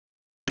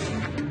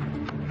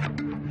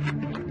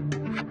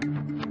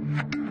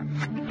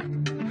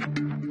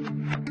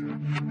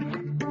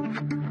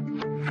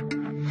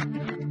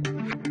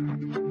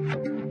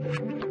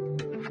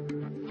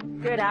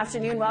Good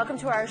afternoon. Welcome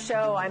to our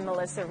show. I'm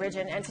Melissa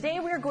Ridgen, and today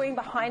we're going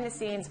behind the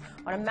scenes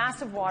on a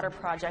massive water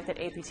project that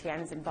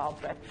APTN is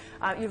involved with.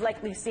 You've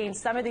likely seen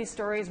some of these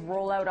stories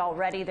roll out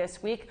already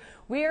this week.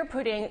 We are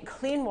putting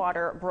Clean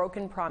Water,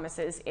 Broken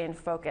Promises in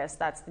focus.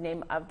 That's the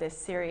name of this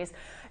series.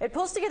 It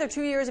pulls together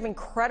 2 years of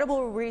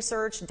incredible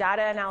research,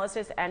 data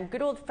analysis, and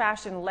good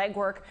old-fashioned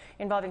legwork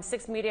involving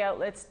 6 media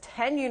outlets,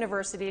 10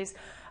 universities.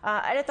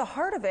 And at the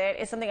heart of it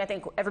is something I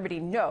think everybody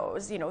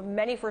knows. You know,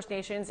 many First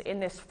Nations in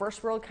this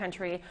first world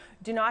country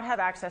do not have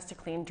access to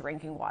clean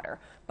drinking water.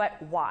 But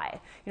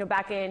why? You know,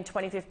 back in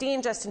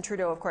 2015, Justin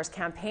Trudeau, of course,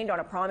 campaigned on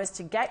a promise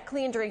to get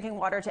clean drinking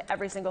water to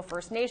every single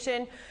First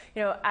Nation.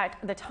 You know, at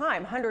the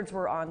time, hundreds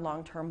were on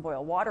long-term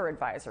boil water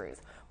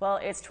advisories. Well,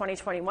 it's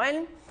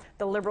 2021.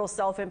 The Liberal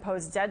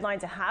self-imposed deadline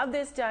to have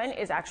this done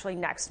is actually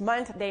next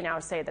month. They now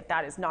say that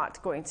that is not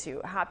going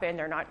to happen.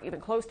 They're not even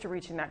close to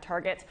reaching that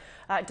target,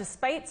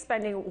 despite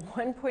spending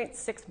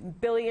 $1.6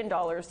 billion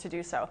to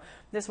do so.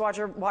 This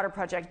water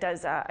project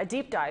does a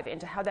deep dive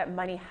into how that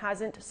money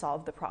hasn't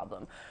solved the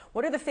problem.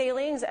 What are the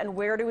failings and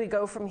where do we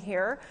go from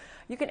here?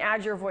 You can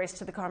add your voice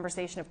to the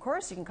conversation, of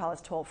course. You can call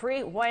us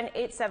toll-free,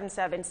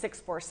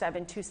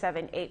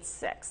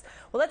 1-877-647-2786.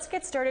 Well, let's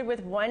get started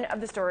with one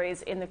of the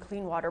stories in the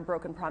Clean Water,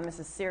 Broken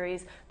Promises series.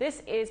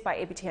 This is by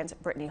APTN's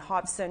Brittany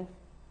Hobson.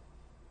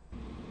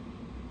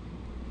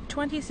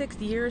 26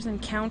 years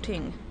and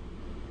counting.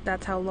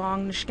 That's how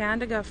long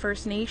Niskandaga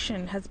First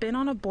Nation has been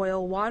on a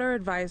boil water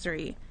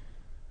advisory,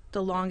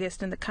 the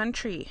longest in the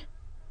country.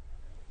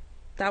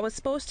 That was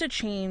supposed to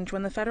change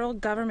when the federal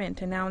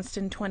government announced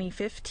in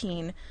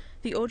 2015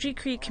 the OG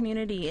Creek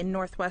community in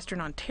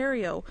northwestern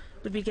Ontario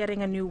would be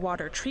getting a new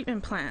water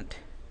treatment plant.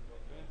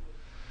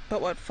 But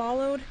what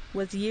followed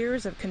was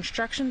years of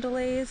construction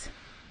delays,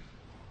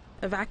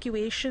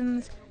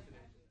 evacuations,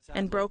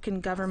 and broken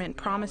government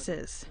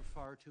promises.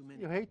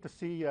 You hate to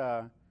see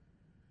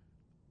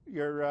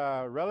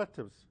your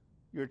relatives,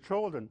 your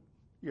children,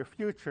 your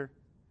future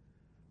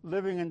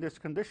living in this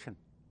condition,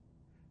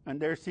 and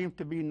there seems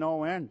to be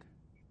no end.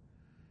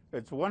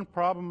 It's one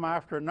problem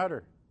after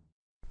another.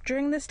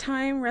 During this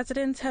time,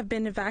 residents have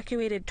been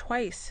evacuated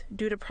twice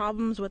due to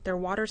problems with their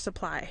water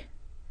supply.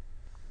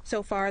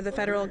 So far, the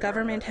federal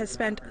government has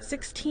spent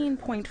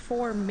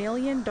 $16.4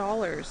 million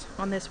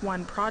on this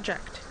one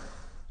project.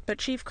 But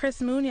Chief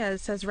Chris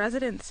Munoz says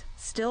residents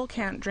still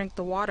can't drink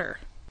the water.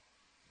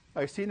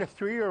 I seen a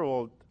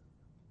 3-year-old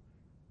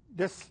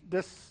this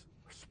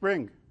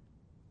spring,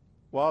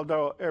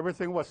 while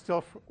everything was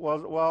still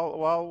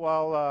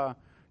while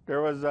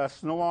there was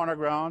snow on the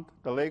ground,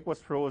 the lake was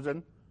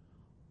frozen,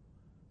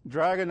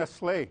 dragging a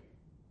sleigh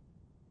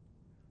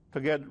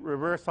to get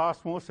reverse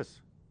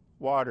osmosis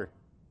water.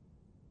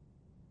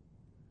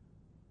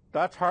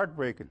 That's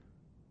heartbreaking.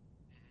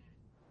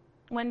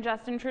 When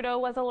Justin Trudeau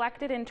was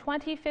elected in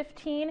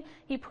 2015,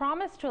 he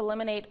promised to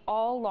eliminate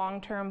all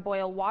long-term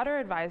boil water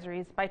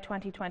advisories by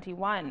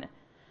 2021.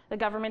 The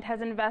government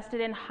has invested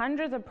in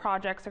hundreds of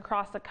projects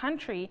across the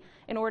country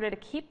in order to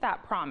keep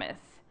that promise.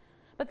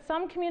 But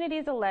some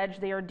communities allege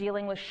they are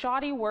dealing with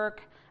shoddy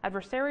work,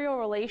 adversarial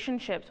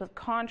relationships with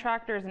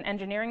contractors and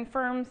engineering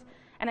firms,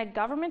 and a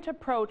government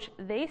approach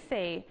they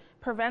say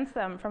prevents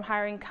them from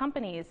hiring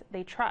companies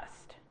they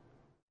trust.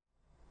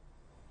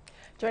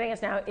 Joining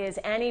us now is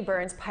Annie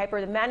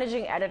Burns-Piper, the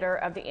managing editor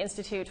of the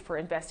Institute for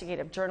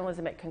Investigative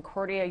Journalism at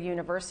Concordia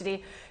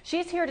University.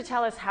 She's here to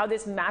tell us how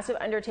this massive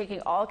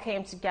undertaking all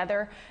came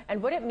together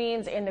and what it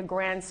means in the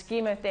grand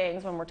scheme of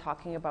things when we're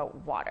talking about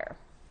water.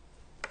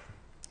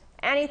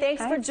 Annie,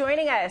 thanks for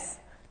joining us.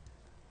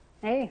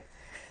 Hey.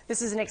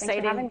 This is an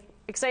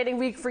exciting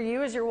week for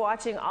you as you're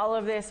watching all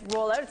of this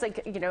roll out. It's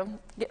like, you know,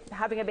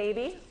 having a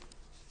baby.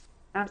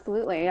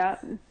 Absolutely, yeah.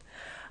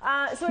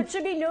 So it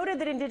should be noted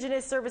that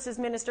Indigenous Services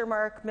Minister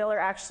Mark Miller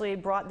actually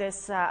brought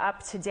this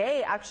up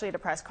today, actually at a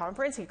press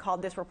conference. He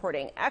called this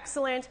reporting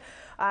excellent.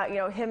 You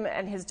know, him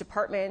and his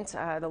department,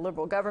 the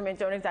Liberal government,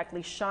 don't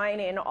exactly shine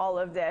in all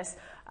of this.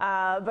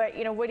 But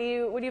you know, what do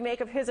you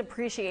make of his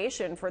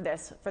appreciation for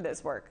this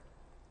work?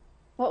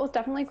 Well, it was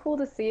definitely cool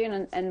to see,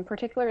 and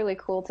particularly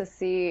cool to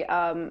see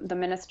the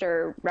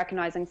minister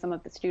recognizing some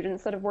of the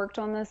students that have worked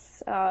on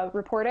this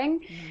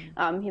reporting.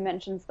 He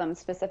mentions them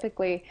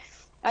specifically.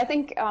 I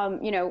think,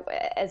 you know,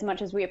 as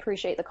much as we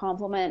appreciate the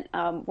compliment,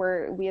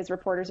 we as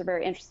reporters are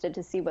very interested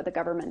to see what the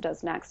government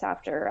does next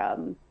after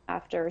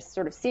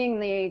sort of seeing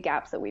the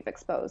gaps that we've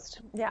exposed.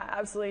 Yeah,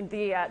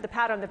 absolutely. The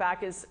pat on the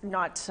back is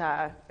not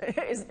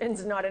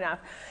is not enough.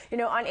 You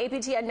know, on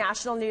APTN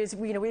National News,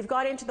 we've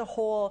got into the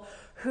whole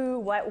who,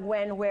 what,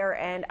 when, where,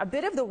 and a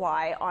bit of the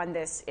why on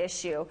this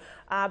issue.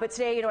 But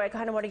today, you know, I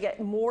kind of want to get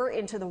more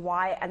into the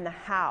why and the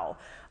how.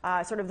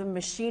 Sort of the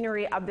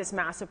machinery of this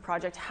massive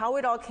project, how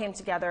it all came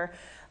together.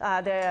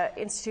 The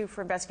Institute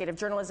for Investigative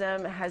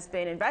Journalism has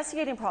been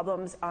investigating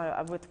problems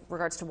with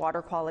regards to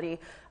water quality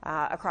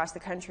across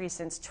the country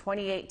since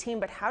 2018,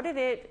 but how did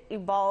it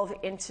evolve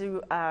into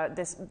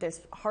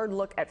this hard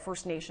look at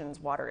First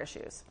Nations water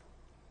issues?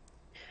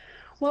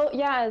 Well,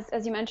 yeah,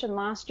 as you mentioned,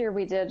 last year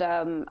we did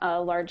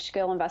a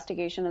large-scale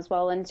investigation as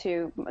well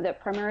that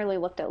primarily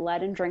looked at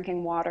lead in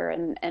drinking water.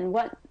 And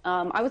what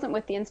I wasn't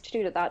with the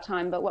Institute at that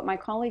time, but what my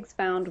colleagues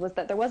found was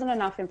that there wasn't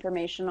enough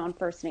information on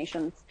First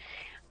Nations.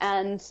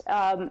 And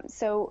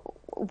so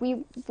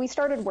we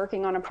started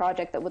working on a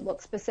project that would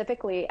look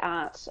specifically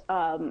at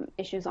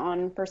issues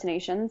on First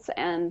Nations.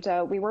 And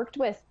we worked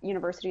with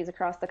universities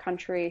across the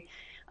country,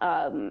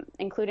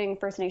 including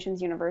First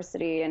Nations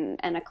University, and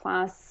a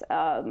class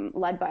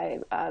led by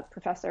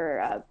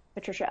Professor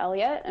Patricia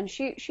Elliott. And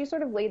she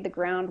sort of laid the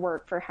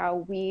groundwork for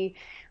how we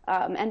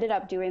ended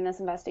up doing this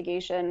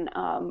investigation.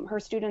 Her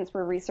students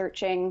were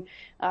researching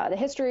the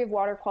history of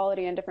water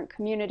quality in different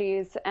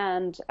communities.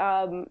 And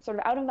sort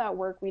of out of that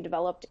work, we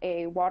developed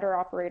a water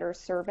operator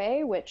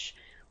survey, which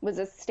was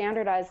a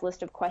standardized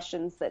list of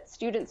questions that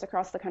students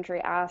across the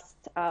country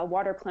asked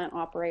water plant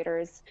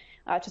operators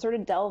to sort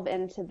of delve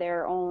into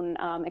their own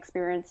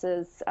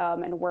experiences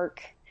and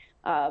work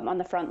on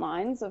the front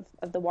lines of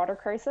the water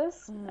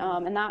crisis.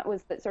 And that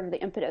was sort of the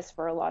impetus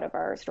for a lot of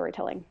our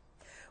storytelling.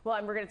 Well,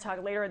 and we're going to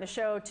talk later in the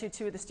show to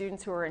two of the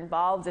students who are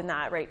involved in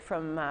that, right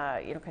from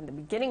kind of the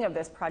beginning of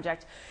this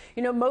project.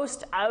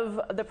 Most of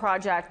the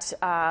project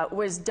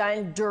was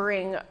done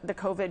during the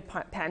COVID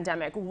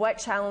pandemic. What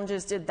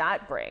challenges did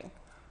that bring?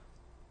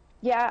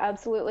 Yeah,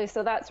 absolutely.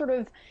 So that sort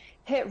of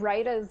hit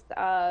right as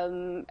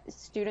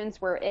students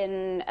were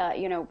in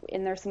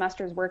their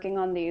semesters working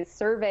on these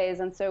surveys.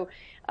 And so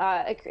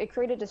it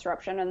created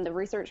disruption in the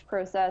research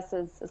process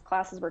as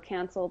classes were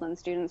canceled and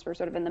students were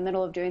sort of in the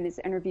middle of doing these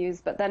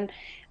interviews. But then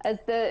as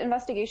the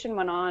investigation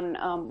went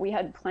on, we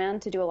had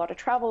planned to do a lot of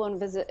travel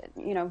and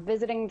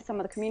visiting some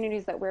of the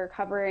communities that we're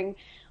covering.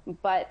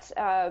 But,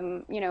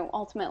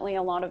 ultimately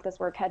a lot of this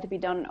work had to be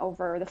done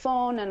over the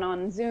phone and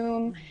on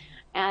Zoom.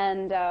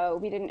 And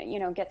we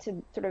didn't, get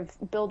to sort of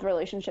build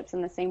relationships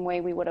in the same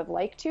way we would have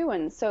liked to.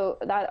 And so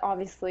that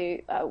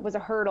obviously was a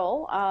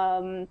hurdle.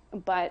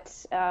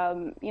 But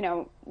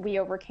we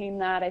overcame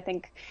that. I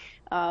think,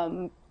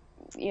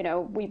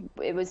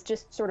 it was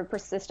just sort of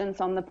persistence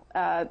on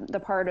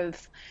the part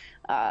of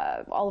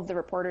all of the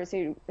reporters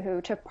who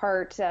took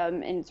part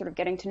in sort of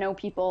getting to know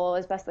people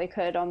as best they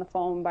could on the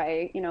phone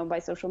by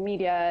social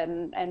media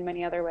and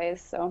many other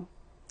ways. So.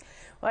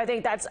 Well, I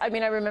think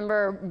I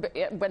remember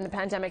when the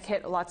pandemic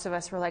hit, lots of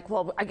us were like,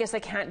 well, I guess I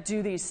can't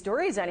do these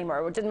stories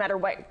anymore. It didn't matter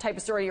what type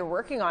of story you're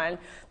working on.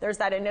 There's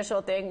that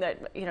initial thing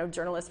that,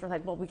 journalists were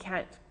like, well, we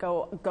can't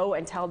go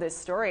and tell this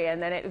story.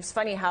 And then it was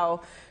funny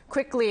how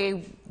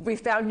quickly we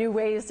found new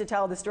ways to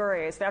tell the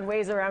stories, found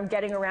ways around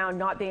getting around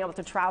not being able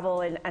to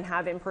travel and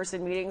have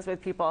in-person meetings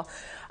with people.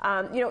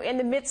 In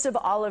the midst of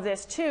all of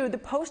this, too, the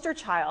poster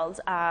child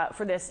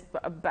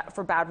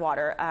for bad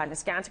water,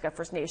 Neskantaga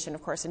First Nation,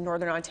 of course, in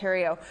Northern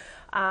Ontario,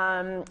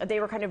 they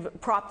were kind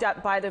of propped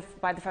up by the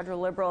federal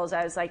Liberals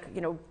as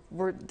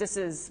this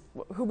is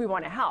who we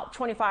want to help.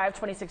 25,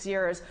 26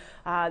 years,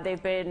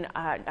 they've been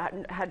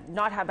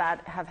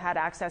have had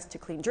access to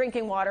clean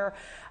drinking water.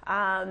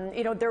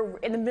 They're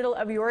in the middle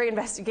of your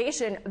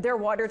investigation. Their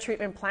water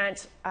treatment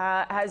plant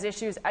has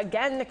issues.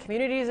 Again, the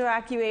community is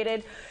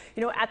evacuated.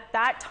 At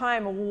that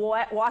time,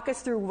 walk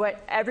us through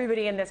what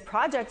everybody in this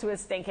project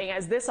was thinking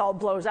as this all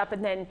blows up,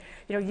 and then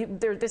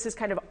this is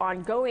kind of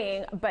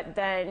ongoing. But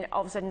then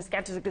all of a sudden,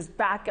 Neskantaga is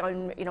back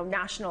on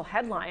national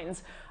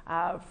headlines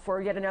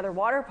for yet another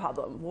water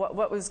problem.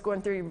 What was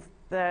going through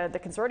the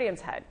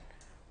consortium's head?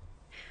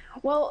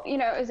 Well,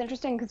 it was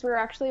interesting because we were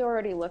actually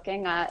already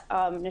looking at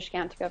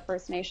Neskantaga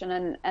First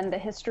Nation and the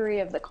history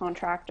of the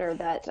contractor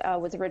that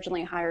was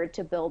originally hired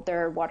to build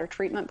their water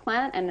treatment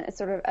plant. And it's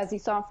sort of, as you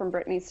saw from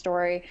Brittany's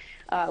story,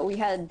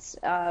 we'd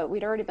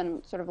already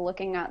been sort of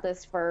looking at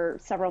this for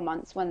several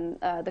months when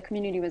the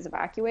community was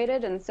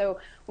evacuated. And so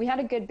we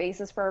had a good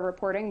basis for our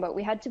reporting, but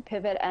we had to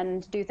pivot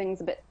and do things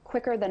a bit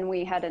quicker than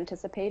we had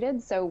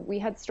anticipated. So we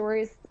had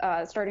stories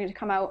starting to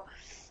come out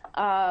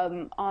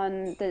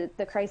on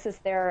the crisis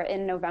there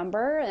in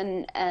November,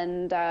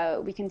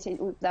 and we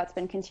continue. That's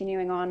been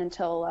continuing on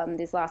until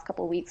these last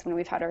couple of weeks when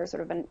we've had our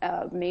sort of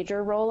a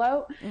major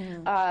rollout.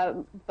 I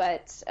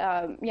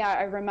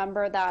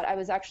remember that I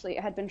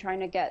had been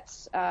trying to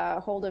get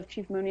hold of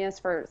Chief Muniz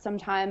for some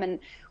time, and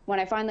when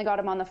I finally got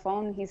him on the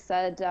phone, he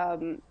said,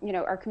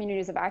 our community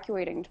is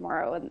evacuating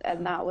tomorrow,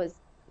 and that was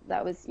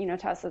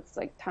to us, it's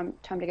like time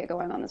to get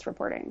going on this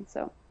reporting.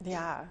 So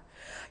yeah,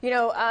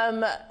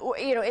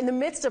 in the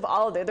midst of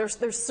all of it,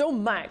 there's so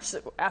much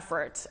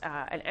effort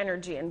and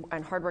energy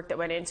and hard work that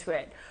went into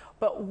it.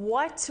 But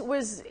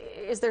is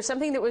there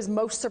something that was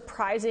most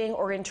surprising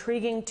or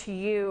intriguing to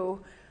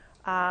you,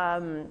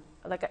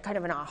 like a kind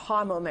of an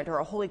aha moment or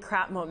a holy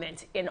crap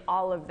moment in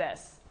all of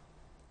this?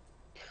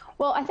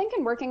 Well, I think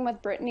in working with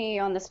Brittany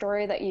on the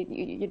story that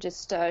you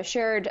just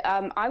shared,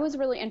 I was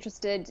really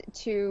interested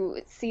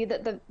to see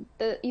that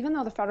even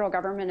though the federal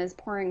government is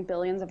pouring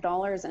billions of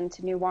dollars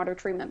into new water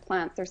treatment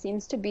plants, there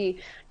seems to be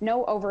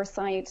no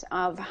oversight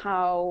of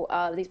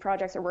how these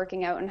projects are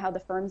working out and how the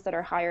firms that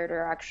are hired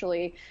are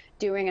actually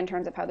doing in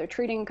terms of how they're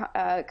treating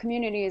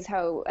communities,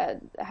 how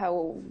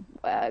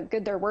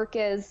good their work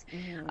is.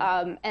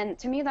 And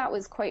to me, that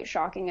was quite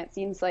shocking. It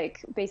seems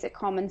like basic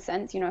common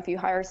sense. If you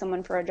hire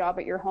someone for a job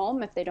at your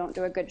home, if they don't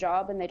do a good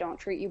job and they don't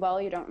treat you well,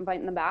 you don't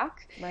invite them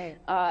back. Right.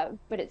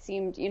 But it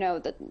seemed,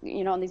 that,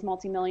 on these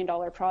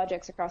multi-million-dollar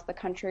projects across the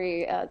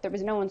country, there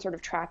was no one sort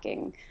of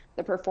tracking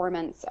the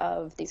performance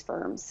of these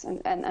firms.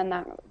 And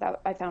that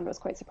I found was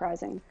quite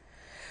surprising.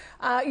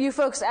 You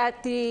folks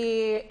at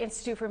the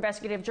Institute for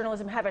Investigative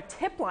Journalism have a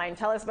tip line.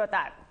 Tell us about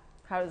that.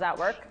 How does that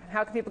work?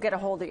 How can people get a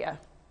hold of you?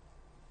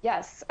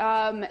 Yes.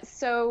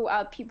 So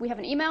we have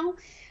an email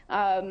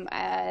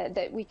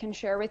that we can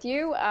share with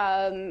you.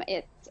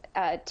 It's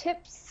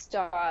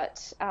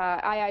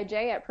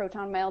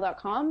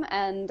tips.iij@protonmail.com.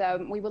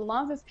 And we would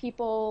love if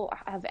people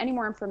have any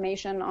more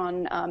information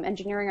on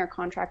engineering or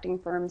contracting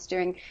firms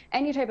doing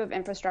any type of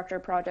infrastructure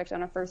project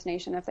on a First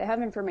Nation. If they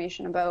have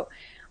information about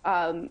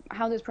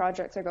how those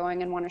projects are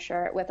going and want to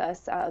share it with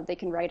us, they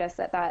can write us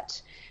at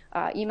that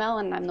email,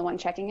 and I'm the one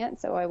checking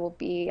it, so I will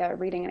be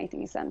reading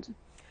anything you send.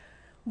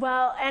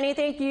 Well, Annie,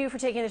 thank you for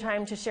taking the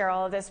time to share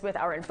all of this with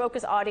our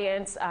InFocus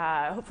audience.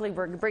 Hopefully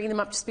we're bringing them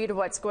up to speed of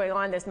what's going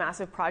on. This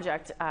massive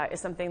project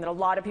is something that a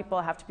lot of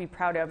people have to be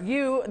proud of.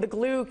 You, the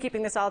glue,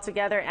 keeping this all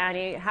together.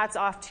 Annie, hats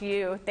off to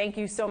you. Thank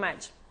you so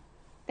much.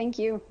 Thank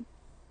you.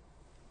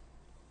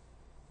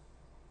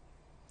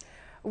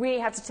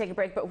 We have to take a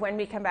break, but when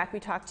we come back, we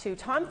talk to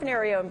Tom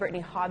Fenario and Brittany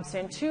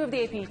Hobson, two of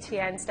the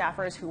APTN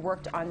staffers who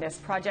worked on this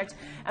project,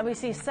 and we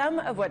see some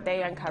of what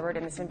they uncovered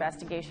in this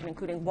investigation,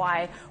 including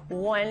why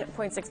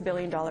 $1.6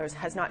 billion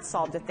has not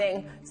solved a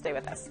thing. Stay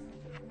with us.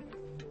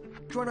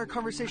 Join our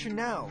conversation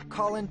now.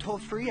 Call in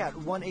toll-free at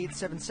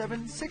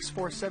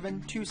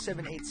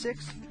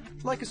 1-877-647-2786.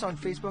 Like us on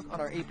Facebook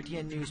on our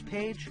APTN News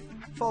page.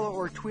 Follow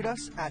or tweet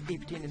us at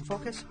APTN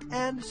InFocus,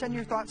 and send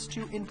your thoughts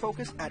to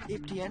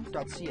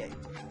infocus@aptn.ca.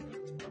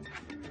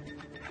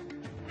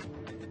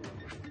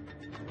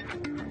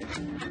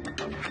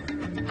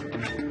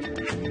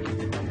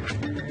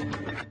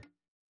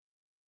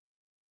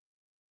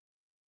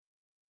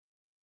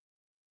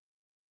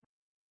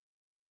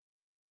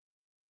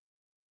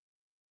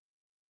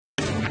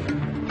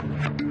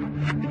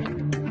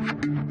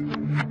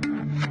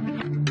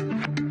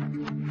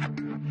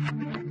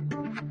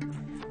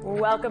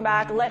 Welcome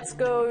back. Let's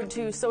go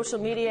to social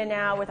media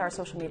now with our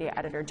social media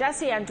editor,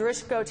 Jesse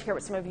Andrushko, to hear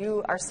what some of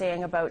you are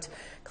saying about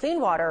clean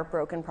water,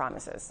 broken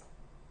promises.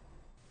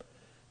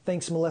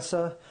 Thanks,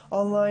 Melissa.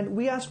 Online,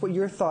 we asked what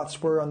your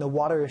thoughts were on the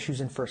water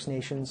issues in First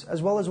Nations,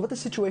 as well as what the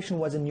situation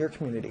was in your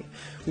community.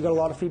 We got a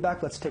lot of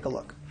feedback. Let's take a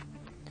look.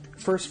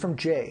 First from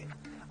Jay.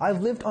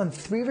 I've lived on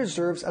 3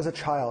 reserves as a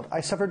child.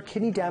 I suffered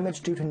kidney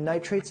damage due to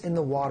nitrates in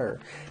the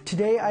water.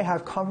 Today I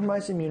have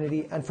compromised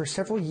immunity and for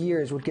several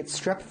years would get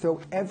strep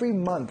throat every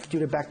month due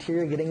to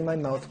bacteria getting in my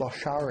mouth while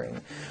showering.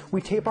 We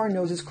tape our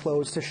noses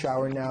closed to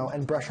shower now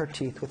and brush our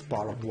teeth with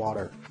bottled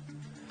water.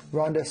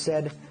 Rhonda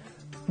said,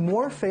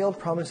 more failed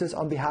promises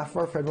on behalf of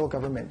our federal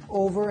government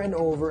over and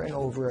over and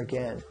over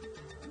again.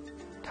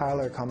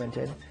 Tyler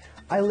commented,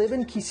 I live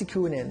in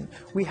Kisikuinin.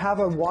 We have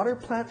a water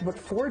plant, but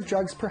 4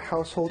 jugs per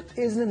household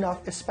isn't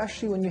enough,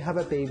 especially when you have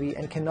a baby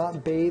and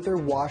cannot bathe or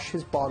wash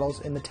his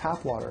bottles in the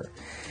tap water.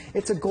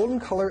 It's a golden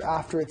color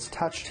after it's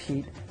touched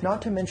heat,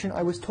 not to mention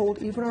I was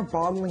told even our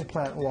bottling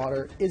plant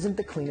water isn't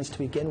the cleanest to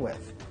begin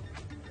with.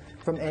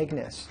 From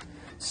Agnes.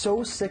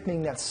 So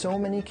sickening that so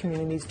many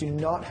communities do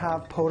not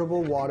have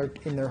potable water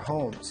in their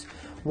homes.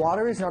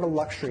 Water is not a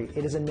luxury,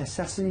 it is a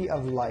necessity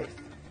of life.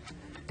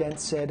 Dent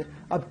said,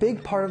 a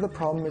big part of the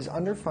problem is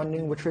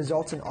underfunding, which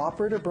results in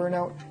operator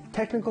burnout,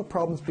 technical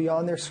problems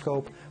beyond their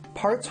scope,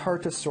 parts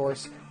hard to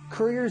source,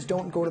 couriers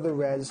don't go to the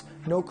res,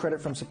 no credit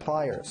from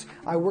suppliers.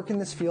 I work in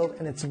this field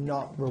and it's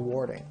not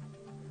rewarding.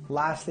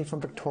 Lastly,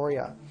 from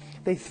Victoria,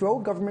 they throw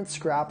government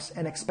scraps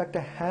and expect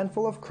a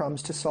handful of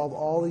crumbs to solve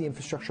all the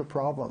infrastructure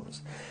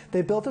problems.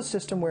 They built a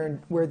system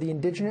where the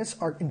Indigenous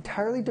are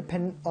entirely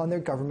dependent on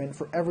their government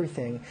for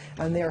everything,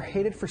 and they are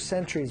hated for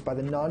centuries by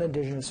the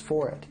non-Indigenous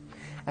for it.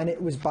 And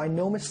it was by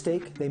no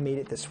mistake they made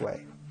it this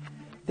way.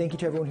 Thank you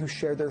to everyone who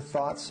shared their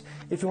thoughts.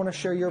 If you want to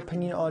share your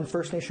opinion on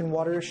First Nation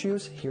water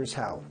issues, here's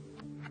how.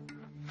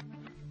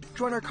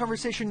 Join our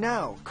conversation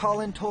now. Call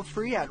in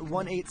toll-free at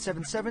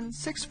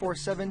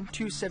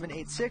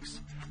 1-877-647-2786.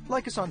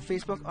 Like us on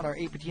Facebook on our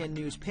APTN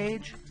News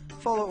page.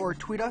 Follow or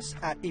tweet us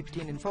at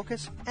APTN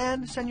InFocus,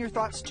 and send your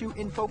thoughts to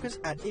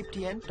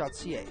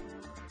infocus@aptn.ca.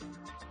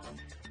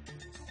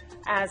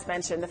 As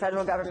mentioned, the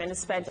federal government has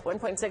spent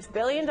 $1.6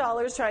 billion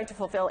trying to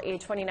fulfill a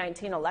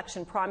 2019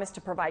 election promise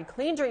to provide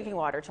clean drinking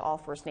water to all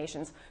First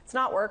Nations. It's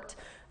not worked.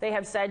 They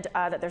have said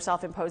that their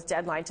self-imposed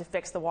deadline to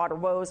fix the water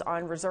woes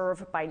on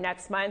reserve by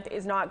next month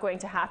is not going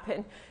to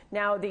happen.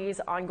 Now these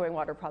ongoing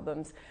water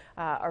problems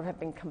have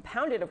been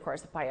compounded, of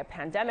course, by a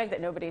pandemic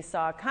that nobody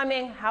saw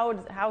coming.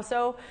 How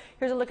so?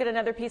 Here's a look at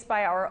another piece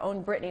by our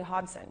own Brittany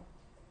Hobson.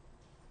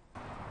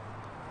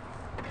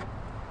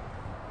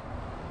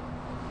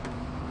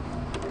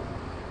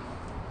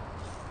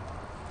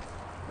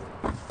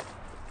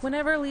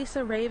 Whenever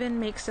Lisa Raven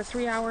makes a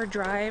 3-hour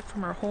drive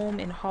from her home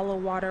in Hollow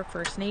Water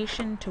First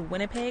Nation to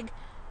Winnipeg,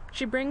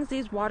 she brings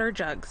these water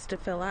jugs to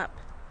fill up.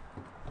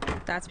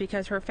 That's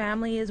because her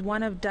family is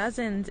one of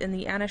dozens in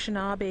the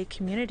Anishinaabe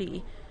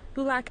community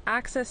who lack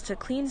access to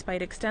clean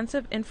despite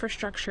extensive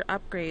infrastructure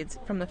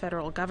upgrades from the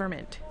federal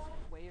government.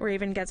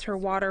 Raven gets her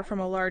water from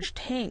a large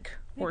tank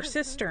or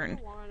cistern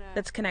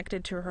that's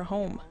connected to her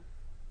home.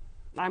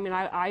 I mean,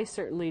 I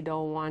certainly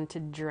don't want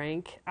to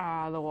drink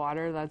the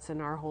water that's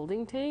in our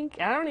holding tank.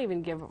 I don't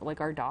even give,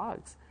 like, our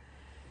dogs.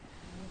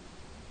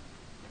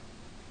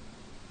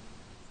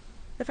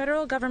 The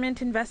federal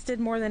government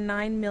invested more than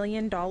 $9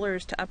 million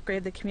to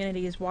upgrade the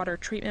community's water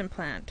treatment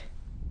plant.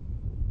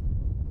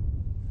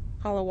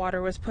 Hollow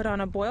Water was put on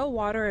a boil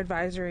water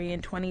advisory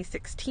in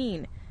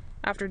 2016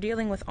 after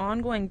dealing with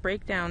ongoing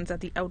breakdowns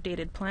at the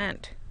outdated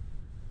plant.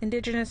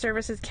 Indigenous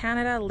Services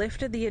Canada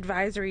lifted the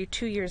advisory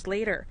 2 years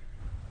later,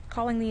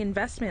 calling the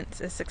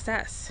investments a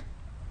success.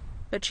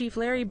 But Chief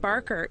Larry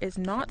Barker is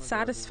not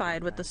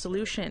satisfied with the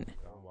solution.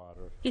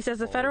 He says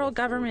the federal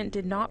government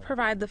did not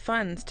provide the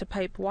funds to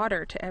pipe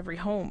water to every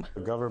home.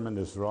 The government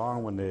is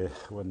wrong when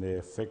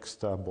they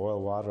fixed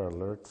boil water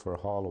alert for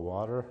Hollow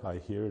Water. I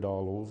hear it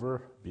all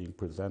over being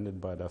presented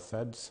by the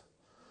feds,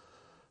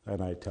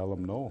 and I tell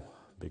them no,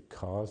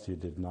 because you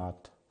did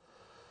not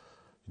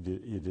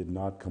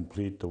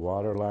complete the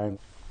water line.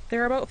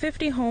 There are about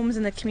 50 homes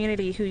in the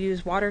community who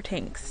use water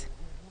tanks.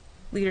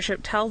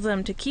 Leadership tells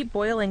them to keep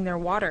boiling their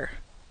water.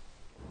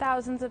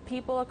 Thousands of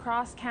people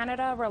across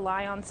Canada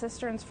rely on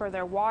cisterns for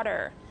their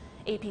water.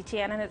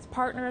 APTN and its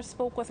partners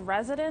spoke with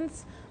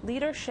residents,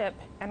 leadership,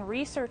 and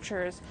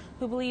researchers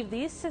who believe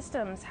these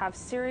systems have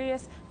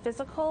serious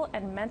physical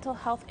and mental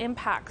health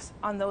impacts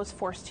on those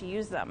forced to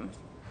use them.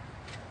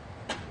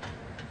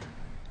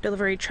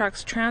 Delivery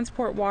trucks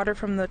transport water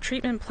from the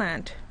treatment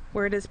plant,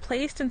 where it is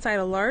placed inside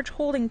a large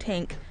holding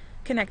tank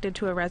connected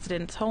to a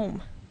resident's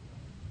home.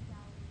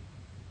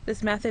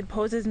 This method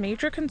poses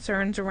major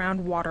concerns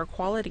around water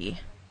quality.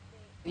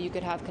 You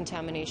could have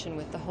contamination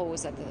with the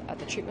hose at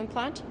the treatment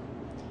plant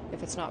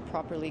if it's not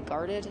properly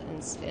guarded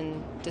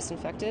and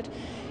disinfected.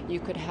 You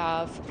could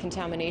have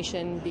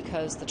contamination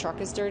because the truck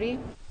is dirty.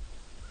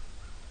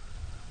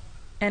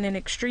 And in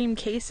extreme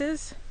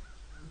cases,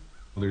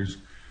 there's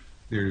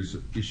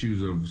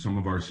issues of some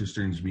of our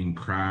cisterns being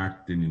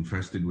cracked and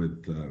infested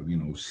with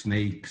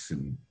snakes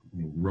and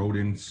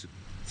rodents.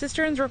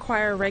 Cisterns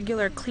require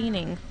regular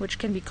cleaning, which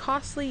can be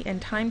costly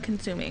and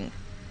time-consuming.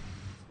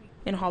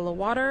 In Hollow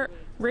Water,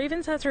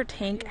 Raven says her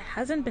tank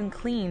hasn't been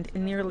cleaned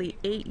in nearly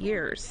 8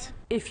 years.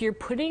 If you're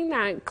putting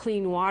that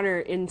clean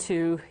water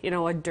into,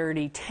 a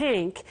dirty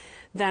tank,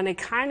 then it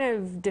kind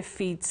of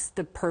defeats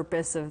the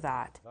purpose of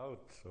that.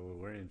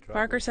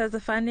 Barker says the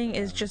funding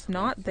is just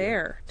not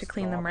there to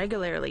clean them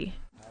regularly.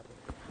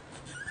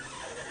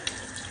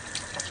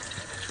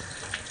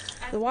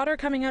 The water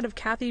coming out of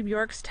Kathy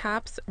Bjork's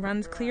taps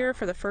runs clear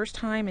for the first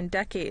time in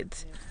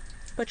decades,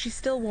 but she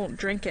still won't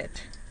drink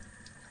it.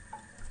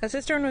 A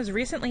cistern was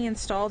recently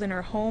installed in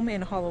her home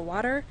in Hollow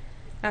Water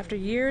after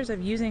years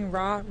of using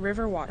raw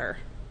river water.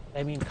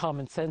 I mean,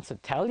 common sense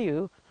would tell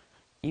you,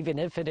 even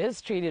if it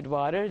is treated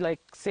water,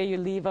 like say you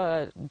leave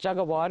a jug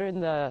of water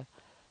in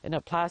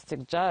a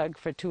plastic jug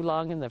for too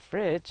long in the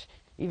fridge,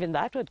 even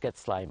that would get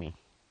slimy.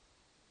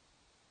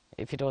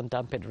 If you don't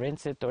dump it,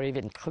 rinse it, or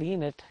even clean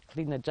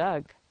the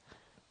jug.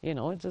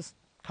 It's just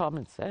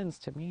common sense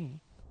to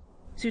me.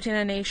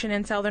 Tsuut'ina Nation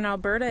in southern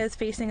Alberta is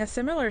facing a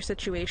similar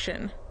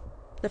situation.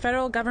 The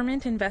federal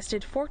government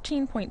invested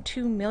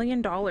 $14.2 million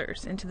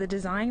into the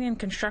design and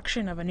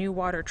construction of a new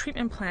water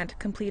treatment plant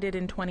completed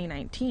in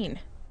 2019.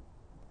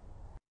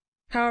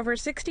 However,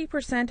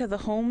 60% of the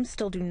homes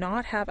still do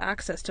not have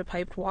access to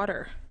piped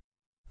water.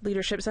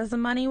 Leadership says the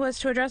money was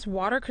to address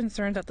water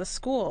concerns at the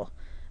school,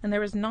 and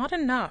there was not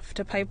enough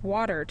to pipe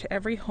water to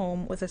every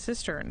home with a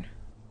cistern.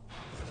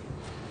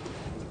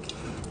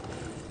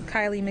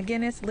 Kylie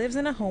McGinnis lives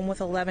in a home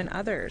with 11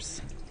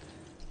 others.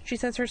 She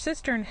says her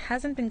cistern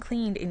hasn't been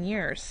cleaned in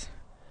years.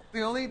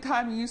 The only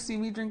time you see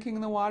me drinking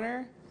the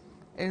water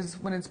is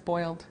when it's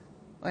boiled,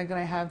 like when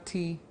I have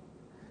tea,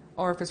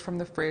 or if it's from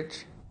the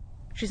fridge.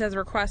 She says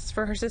requests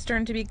for her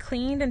cistern to be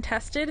cleaned and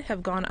tested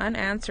have gone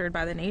unanswered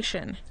by the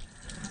nation.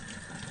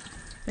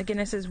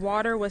 McGinnis's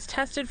water was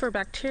tested for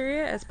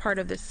bacteria as part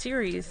of this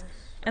series,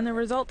 and the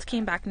results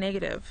came back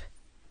negative.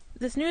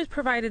 This news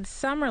provided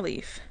some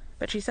relief,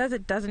 but she says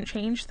it doesn't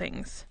change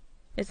things.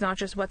 It's not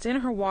just what's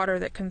in her water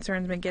that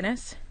concerns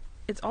McGinnis,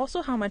 it's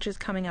also how much is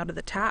coming out of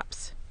the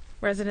taps.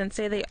 Residents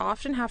say they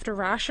often have to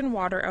ration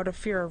water out of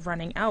fear of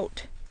running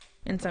out.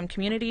 In some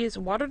communities,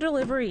 water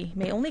delivery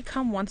may only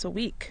come once a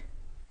week,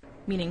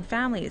 meaning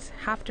families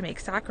have to make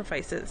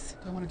sacrifices.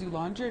 Do I want to do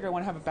laundry or do I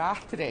want to have a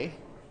bath today?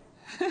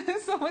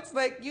 So it's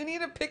like, you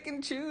need to pick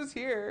and choose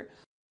here.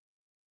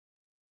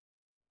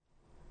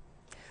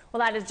 Well,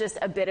 that is just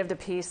a bit of the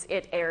piece.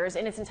 It airs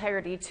in its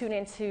entirety. Tune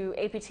into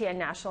APTN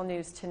National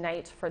News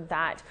tonight for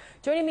that.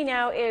 Joining me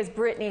now is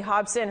Brittany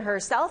Hobson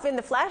herself in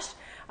the flesh.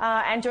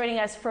 And joining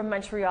us from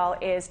Montreal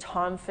is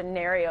Tom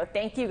Fenario.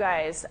 Thank you,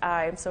 guys.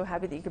 I'm so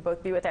happy that you could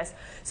both be with us.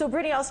 So,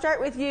 Brittany, I'll start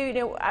with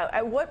you.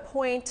 At what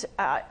point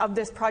of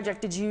this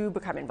project did you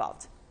become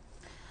involved?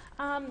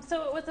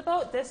 So it was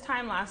about this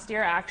time last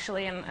year,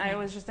 actually, and I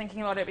was just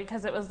thinking about it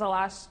because it was the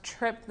last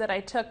trip that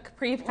I took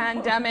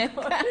pre-pandemic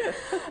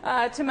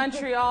to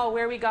Montreal,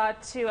 where we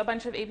got to, a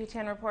bunch of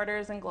APTN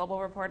reporters and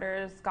global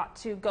reporters got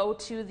to go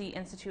to the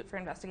Institute for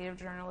Investigative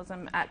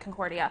Journalism at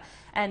Concordia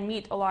and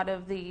meet a lot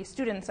of the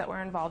students that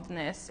were involved in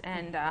this.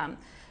 And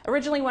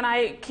originally when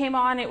I came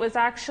on, it was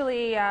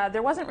actually,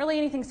 there wasn't really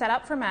anything set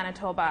up for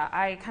Manitoba.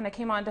 I kind of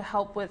came on to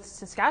help with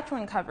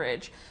Saskatchewan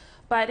coverage.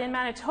 But in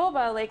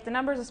Manitoba, like the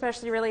numbers,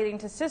 especially relating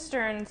to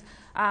cisterns,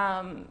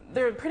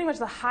 they're pretty much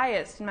the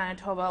highest in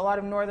Manitoba. A lot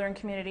of northern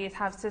communities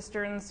have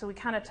cisterns, so we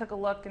kind of took a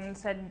look and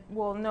said,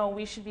 well, no,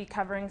 we should be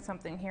covering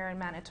something here in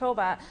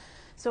Manitoba.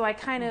 So I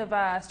kind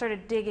of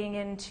started digging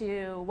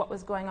into what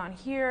was going on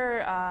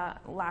here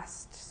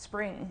last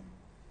spring.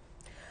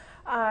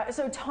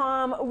 So,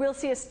 Tom, we'll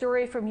see a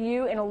story from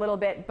you in a little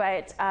bit,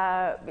 but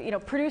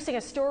producing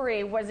a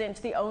story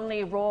wasn't the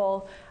only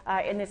role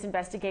in this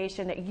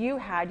investigation that you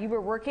had. You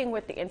were working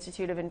with the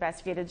Institute of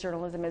Investigative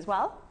Journalism as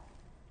well?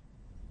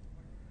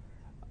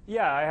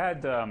 Yeah, I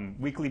had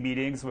weekly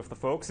meetings with the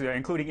folks,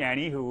 including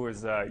Annie, who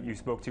was you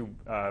spoke to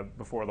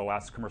before the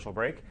last commercial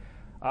break.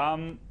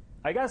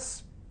 I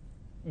guess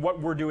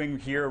what we're doing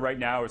here right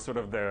now is sort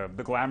of the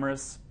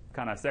glamorous,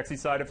 kind of sexy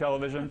side of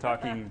television,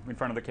 talking in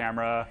front of the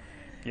camera.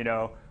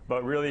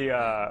 But really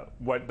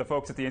what the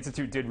folks at the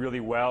Institute did really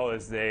well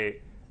is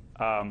they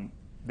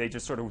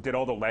just sort of did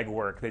all the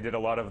legwork. They did a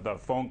lot of the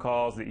phone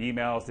calls, the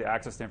emails, the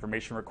access to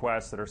information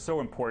requests that are so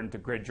important to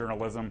grid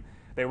journalism.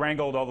 They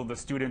wrangled all of the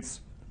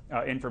students'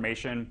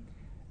 information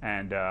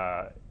and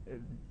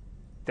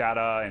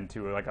data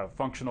into like a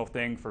functional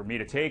thing for me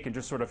to take and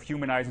just sort of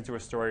humanize into a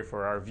story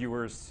for our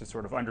viewers to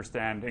sort of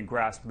understand and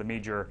grasp the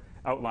major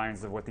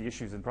outlines of what the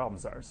issues and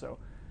problems are. So.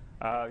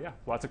 Yeah,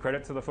 lots of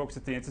credit to the folks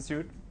at the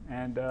Institute,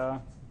 and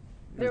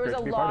there was a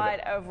lot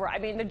of work. I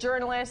mean, the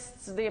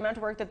journalists, the amount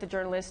of work that the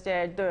journalists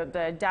did,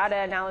 the data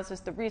analysis,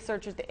 the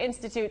researchers, the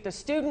Institute, the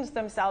students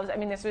themselves. I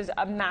mean, this was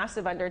a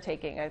massive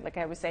undertaking. Like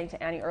I was saying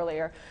to Annie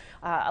earlier,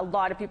 a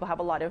lot of people have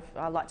a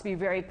lot to be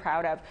very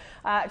proud of.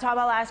 Tom,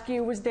 I'll ask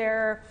you: was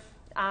there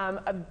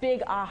a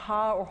big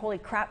aha or holy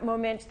crap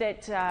moment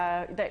that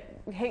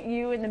hit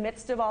you in the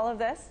midst of all of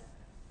this?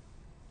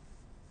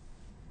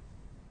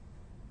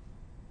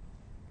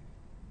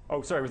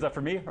 Oh, sorry, was that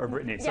for me or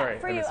Brittany? Yeah, sorry,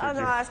 for you. I'll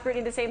ask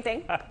Brittany the same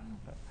thing.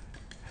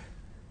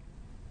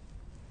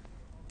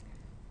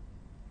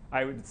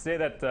 I would say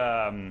that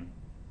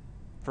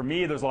for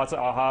me, there's lots of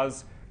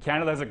ahas.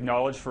 Canada has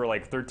acknowledged for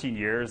like 13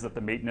 years that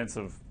the maintenance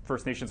of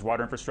First Nations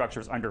water infrastructure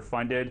is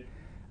underfunded.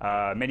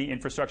 Many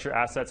infrastructure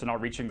assets are not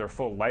reaching their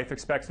full life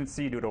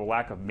expectancy due to a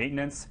lack of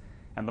maintenance.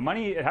 And the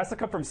money, it has to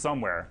come from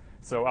somewhere.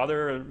 So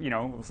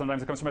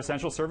sometimes it comes from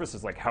essential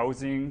services like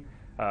housing.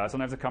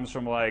 Sometimes it comes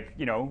from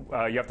you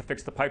have to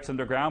fix the pipes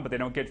underground, but they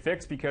don't get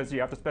fixed because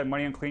you have to spend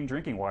money on clean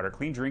drinking water.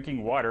 Clean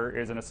drinking water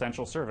is an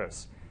essential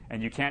service,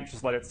 and you can't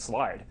just let it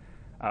slide.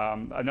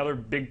 Another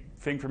big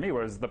thing for me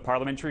was the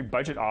Parliamentary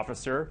Budget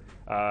Officer,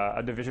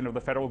 a division of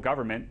the federal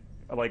government,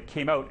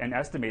 came out and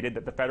estimated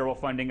that the federal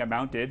funding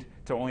amounted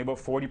to only about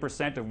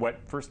 40% of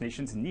what First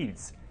Nations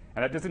needs.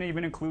 And that doesn't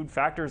even include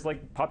factors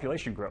like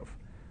population growth.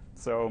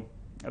 So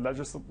that's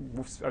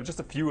just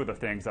a few of the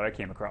things that I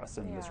came across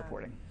in this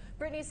reporting.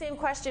 Brittany, same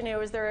question.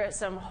 Was there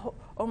some,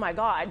 oh my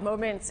God,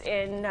 moments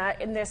in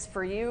this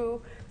for you?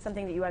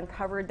 Something that you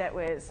uncovered that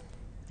was,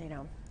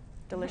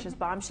 delicious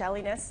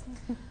bombshelliness?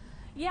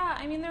 Yeah,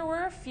 I mean, there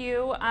were a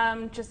few.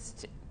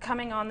 Just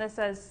coming on this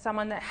as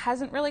someone that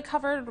hasn't really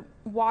covered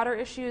water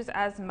issues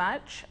as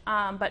much,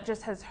 but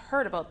just has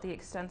heard about the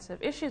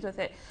extensive issues with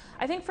it.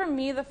 I think for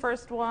me, the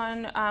first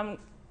one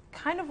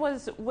kind of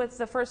was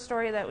the first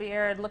story that we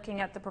aired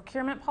looking at the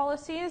procurement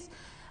policies.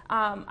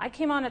 I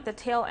came on at the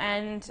tail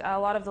end. A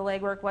lot of the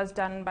legwork was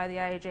done by the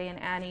IAJ and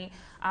Annie,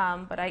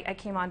 but I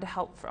came on to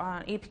help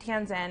on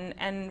APTN's end.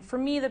 And for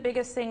me, the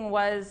biggest thing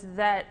was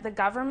that the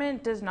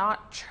government does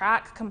not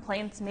track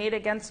complaints made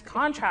against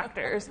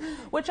contractors,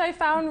 which I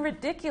found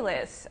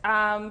ridiculous.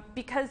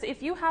 Because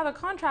if you have a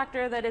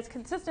contractor that is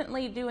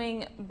consistently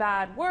doing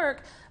bad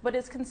work, but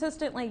is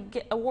consistently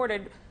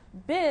awarded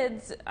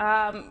bids,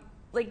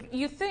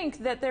 you think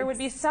that there would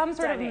be some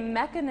sort of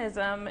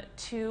mechanism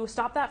to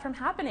stop that from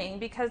happening,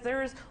 because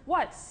there's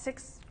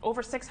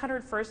over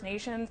 600 First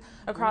Nations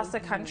across the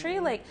country.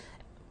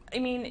 I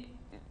mean,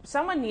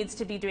 someone needs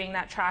to be doing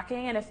that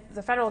tracking, and if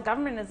the federal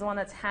government is the one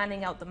that's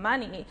handing out the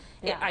money,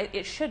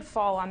 it should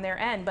fall on their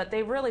end. But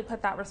they really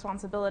put that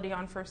responsibility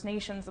on First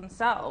Nations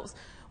themselves,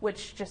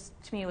 which just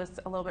to me was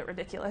a little bit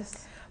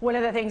ridiculous. One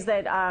of the things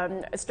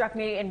that struck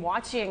me in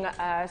watching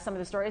some of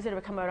the stories that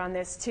have come out on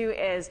this too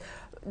is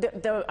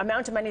the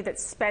amount of money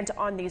that's spent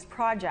on these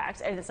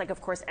projects. And it's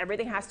of course,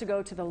 everything has to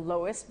go to the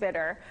lowest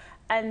bidder.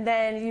 and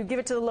then you give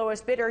it to the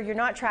lowest bidder, you're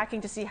not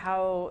tracking to see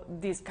how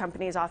these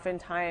companies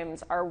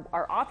oftentimes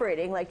are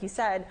operating, like you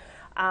said.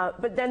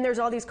 But then there's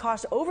all these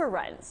cost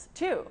overruns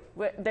too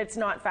that's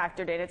not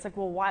factored in. It's like,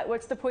 well,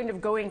 what's the point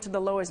of going to the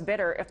lowest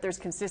bidder if there's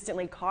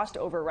consistently cost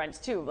overruns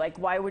too? Like,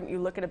 why wouldn't you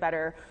look at a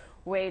better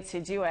way to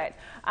do it?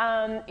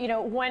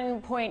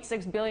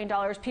 $1.6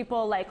 billion,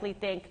 people likely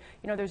think,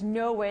 there's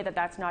no way that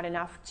that's not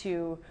enough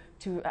to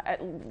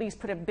at least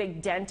put a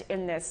big dent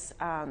in this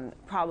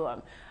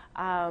problem.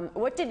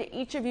 What did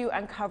each of you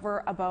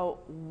uncover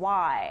about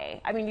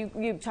why? I mean,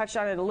 you touched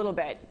on it a little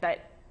bit,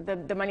 that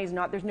the money's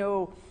not, there's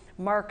no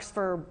marks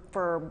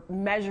for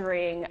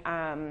measuring,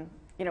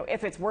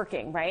 if it's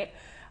working, right?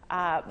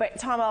 But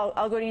Tom,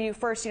 I'll go to you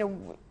first.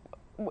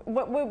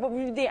 What would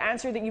be the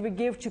answer that you would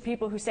give to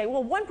people who say,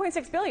 well,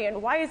 $1.6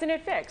 billion, why isn't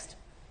it fixed?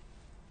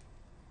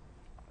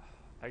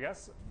 I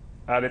guess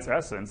at its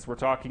essence, we're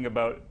talking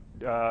about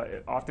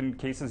often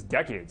cases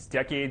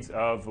decades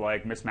of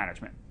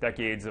mismanagement,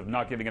 decades of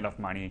not giving enough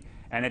money,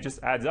 and it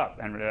just adds up,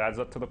 and it adds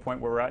up to the point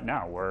where we're at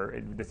now,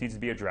 where this needs to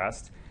be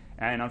addressed.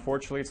 And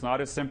unfortunately, it's not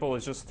as simple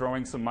as just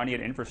throwing some money at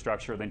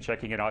infrastructure, then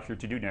checking it off your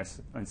to-do list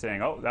and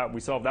saying, oh,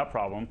 we solved that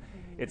problem.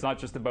 Mm-hmm. It's not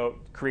just about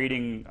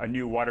creating a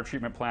new water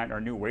treatment plant or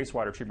a new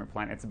wastewater treatment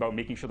plant. It's about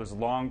making sure there's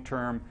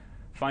long-term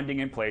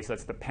funding in place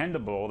that's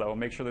dependable, that will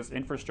make sure this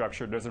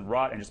infrastructure doesn't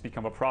rot and just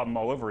become a problem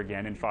all over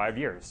again in 5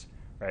 years.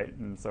 Right?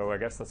 And so I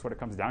guess that's what it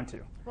comes down to.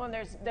 Well,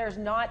 and there's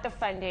not the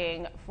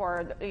funding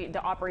for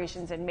the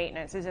operations and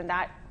maintenance. Isn't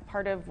that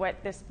part of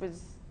what this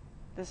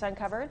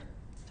uncovered,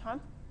 Tom?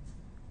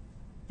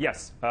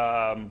 Yes,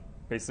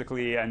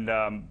 basically, and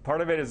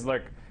part of it is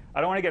I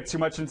don't want to get too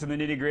much into the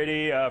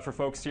nitty-gritty for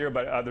folks here,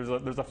 but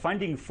there's a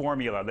funding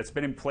formula that's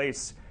been in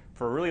place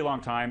for a really long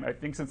time. I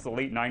think since the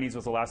late 90s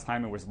was the last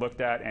time it was looked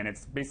at, and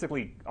it's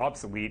basically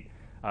obsolete.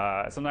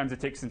 Sometimes it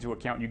takes into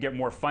account you get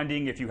more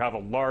funding if you have a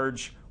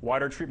large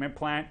water treatment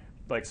plant,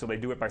 so they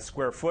do it by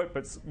square foot,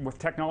 but with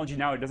technology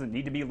now it doesn't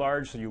need to be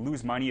large, so you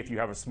lose money if you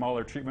have a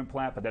smaller treatment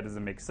plant, but that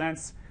doesn't make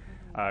sense.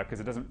 Because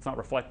it's not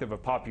reflective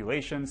of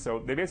population. So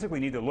they basically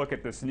need to look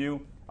at this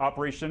new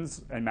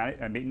operations and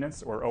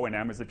maintenance, or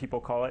O&M as the people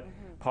call it,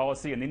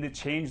 policy, and they need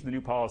to change the new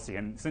policy.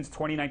 And since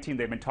 2019,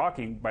 they've been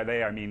talking, by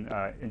they I mean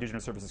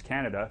Indigenous Services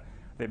Canada,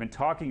 they've been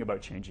talking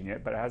about changing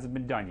it, but it hasn't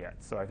been done yet.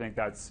 So I think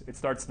it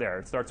starts there.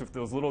 It starts with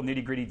those little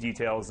nitty-gritty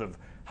details of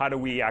how do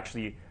we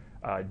actually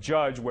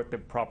judge what the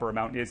proper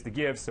amount is to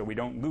give, so we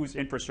don't lose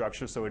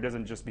infrastructure, so it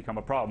doesn't just become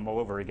a problem all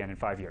over again in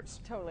 5 years.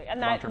 Totally,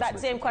 and that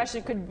same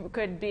question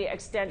could be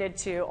extended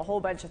to a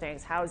whole bunch of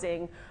things: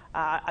 housing,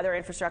 other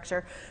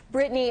infrastructure.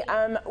 Brittany,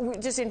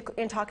 just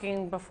in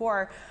talking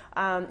before,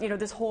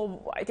 this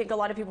whole, I think a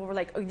lot of people were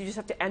like, oh, you just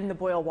have to end the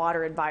boil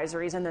water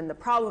advisories and then the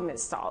problem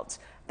is solved.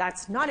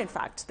 That's not, in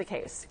fact, the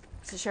case.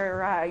 So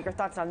share your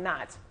thoughts on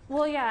that.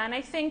 Well, yeah, and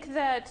I think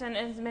that, and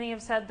as many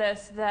have said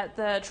this, that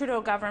the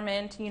Trudeau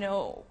government,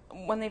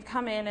 when they've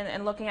come in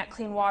and looking at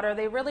clean water,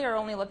 they really are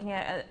only looking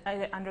at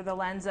it under the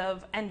lens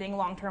of ending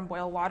long-term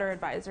boil water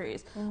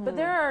advisories. Mm-hmm. But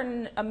there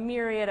are a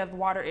myriad of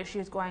water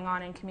issues going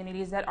on in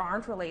communities that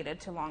aren't related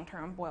to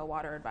long-term boil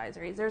water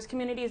advisories. There's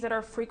communities that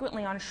are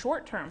frequently on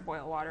short-term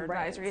boil water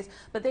advisories,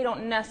 but they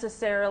don't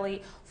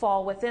necessarily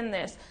fall within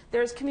this.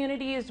 There's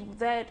communities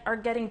that are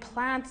getting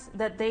plants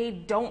that they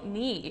don't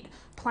need,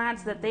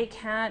 plants that they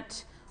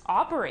can't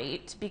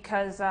operate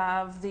because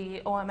of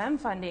the OMM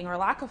funding or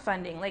lack of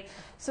funding.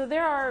 So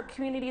there are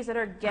communities that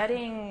are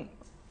getting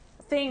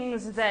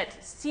things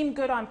that seem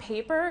good on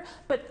paper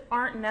but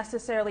aren't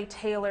necessarily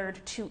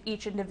tailored to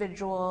each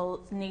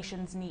individual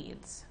nation's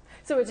needs.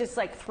 So it's just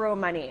throw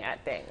money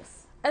at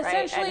things,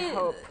 essentially, right?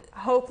 And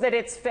hope that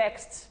it's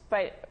fixed.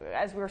 But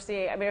as we're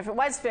seeing, if it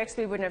was fixed,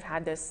 we wouldn't have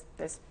had this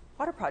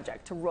water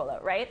project to roll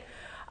out, right?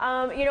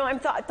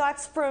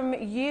 Thoughts from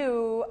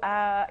you,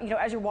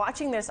 as you're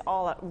watching this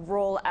all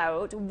roll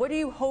out, what do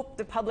you hope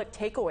the public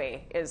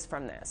takeaway is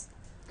from this?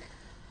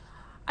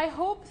 I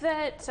hope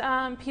that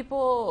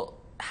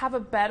people have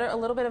a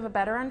little bit of a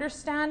better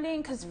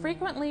understanding, because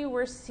frequently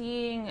we're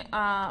seeing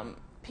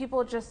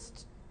people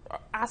just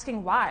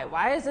asking why.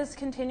 Why is this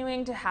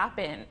continuing to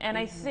happen? And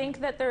I think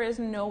that there is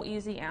no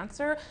easy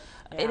answer.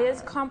 Yeah. It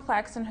is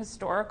complex and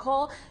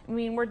historical. I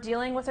mean, we're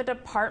dealing with a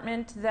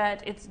department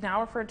that it's now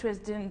referred to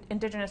as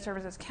Indigenous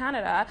Services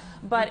Canada,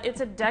 but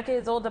it's a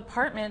decades-old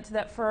department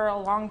that for a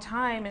long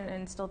time,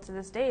 and still to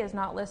this day, is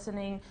not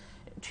listening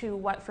to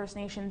what First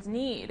Nations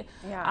need.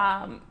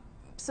 Yeah.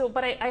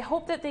 But I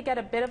hope that they get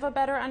a bit of a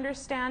better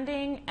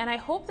understanding, and I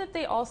hope that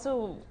they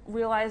also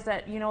realize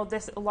that,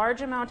 this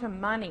large amount of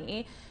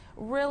money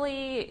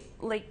really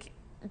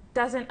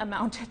doesn't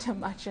amount to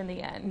much in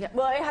the end. Yeah.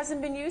 Well, it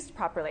hasn't been used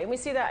properly, and we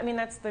see that.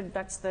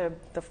 That's the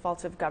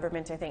fault of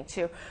government, I think,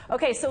 too.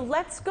 Okay, so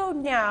let's go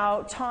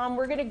now, Tom.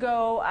 We're going to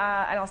go,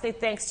 and I'll say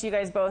thanks to you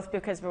guys both,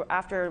 because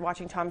after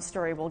watching Tom's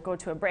story, we'll go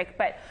to a break.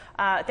 But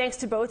thanks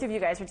to both of you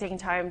guys for taking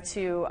time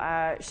to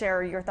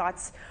share your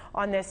thoughts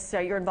on this,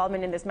 your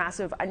involvement in this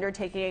massive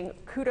undertaking.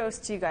 Kudos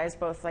to you guys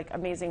both, like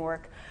amazing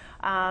work.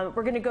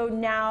 We're going to go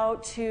now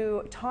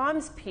to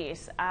Tom's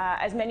piece.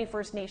 As many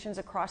First Nations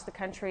across the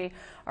country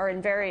are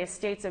in various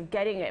states of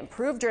getting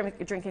improved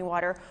drinking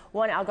water,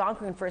 one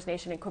Algonquin First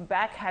Nation in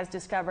Quebec has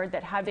discovered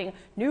that having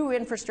new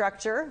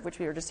infrastructure, which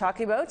we were just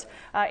talking about,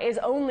 is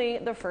only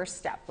the first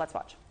step. Let's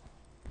watch.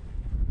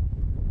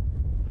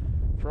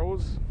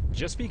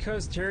 Just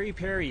because Terry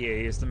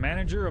Perrier is the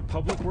manager of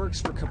Public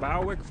Works for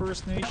Kabawik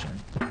First Nation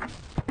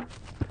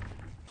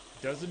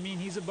doesn't mean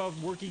he's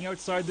above working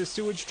outside the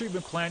sewage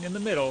treatment plant in the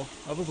middle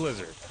of a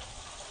blizzard.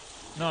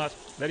 Not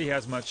that he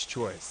has much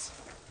choice.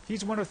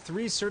 He's one of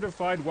 3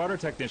 certified water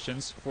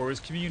technicians for his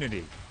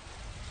community.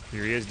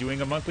 Here he is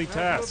doing a monthly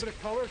task,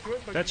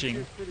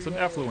 fetching some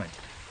effluent.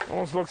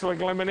 Almost looks like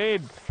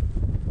lemonade.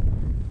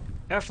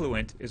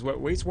 Effluent is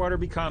what wastewater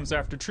becomes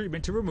after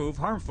treatment to remove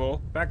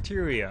harmful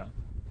bacteria.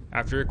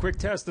 After a quick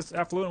test, this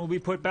effluent will be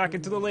put back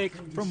into the lake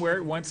from where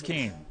it once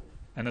came,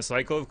 and the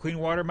cycle of clean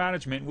water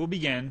management will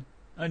begin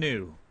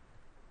anew.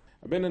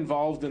 I've been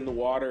involved in the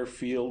water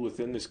field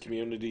within this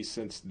community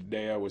since the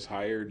day I was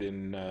hired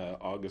in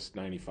August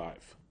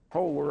 '95.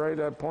 Oh, we're right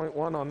at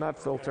 0.1 on that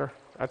filter.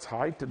 That's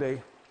high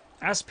today.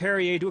 Ask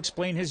Perrier to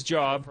explain his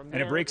job,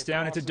 and it breaks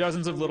down into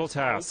dozens of little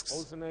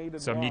tasks.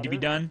 Some need to be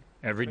done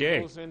every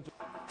day.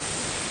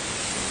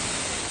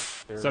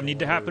 Some need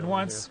to happen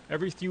once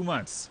every few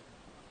months.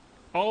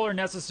 All are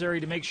necessary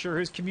to make sure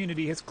his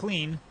community has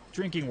clean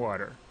drinking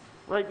water.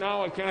 Right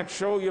now I can't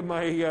show you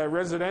my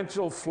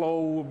residential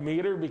flow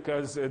meter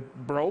because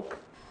it broke.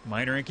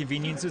 Minor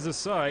inconveniences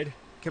aside,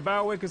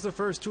 Kabawik is the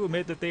first to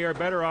admit that they are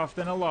better off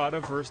than a lot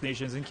of First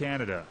Nations in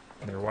Canada.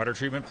 Their water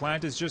treatment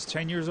plant is just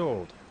 10 years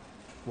old,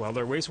 while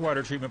their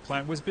wastewater treatment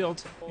plant was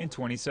built in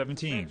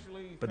 2017.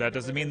 But that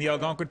doesn't mean the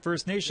Algonquin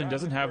First Nation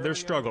doesn't have their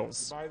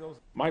struggles.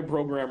 My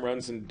program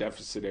runs in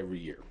deficit every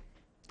year,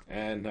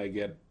 and I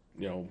get,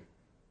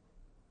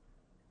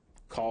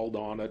 called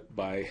on it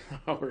by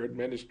our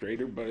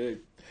administrator, but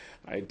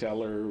I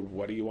tell her,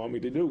 what do you want me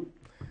to do?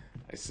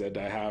 I said,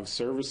 I have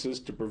services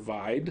to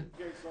provide.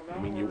 I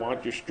mean, you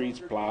want your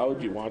streets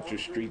plowed, you want your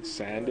streets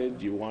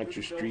sanded, you want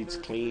your streets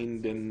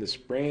cleaned in the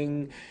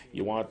spring,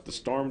 you want the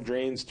storm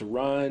drains to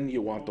run,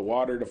 you want the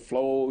water to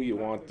flow, you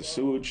want the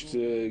sewage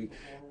to,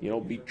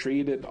 be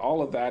treated.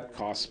 All of that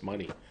costs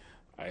money.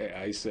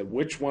 I said,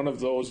 which one of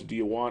those do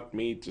you want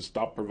me to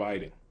stop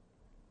providing?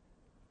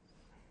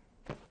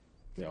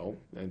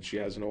 And she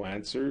has no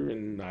answer,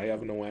 and I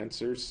have no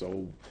answer,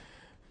 so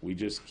we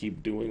just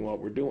keep doing what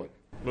we're doing.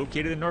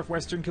 Located in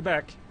northwestern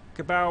Quebec,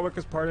 Kabawik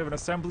is part of an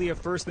Assembly of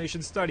First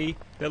Nations study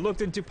that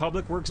looked into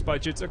public works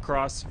budgets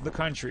across the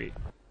country.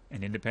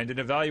 An independent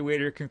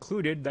evaluator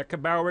concluded that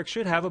Kabawik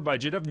should have a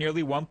budget of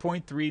nearly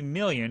 $1.3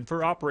 million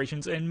for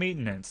operations and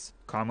maintenance,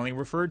 commonly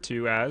referred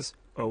to as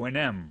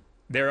O&M.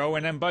 Their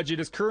O&M budget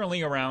is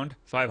currently around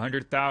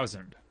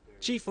 $500,000.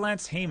 Chief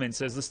Lance Heyman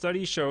says the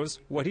study shows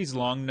what he's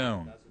long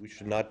known. We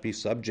should not be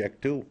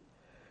subject to,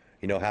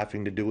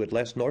 having to do with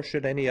less, nor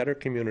should any other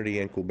community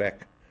in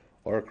Quebec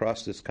or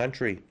across this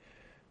country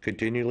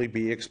continually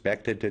be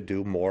expected to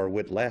do more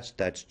with less.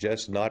 That's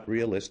just not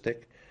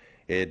realistic.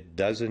 It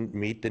doesn't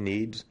meet the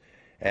needs,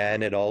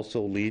 and it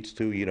also leads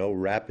to,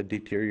 rapid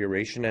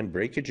deterioration and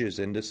breakages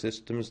in the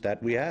systems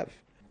that we have.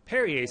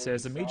 Perrier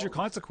says a major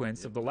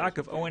consequence of the lack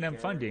of O&M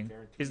funding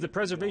is the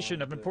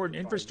preservation of important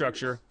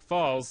infrastructure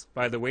falls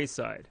by the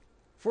wayside.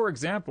 For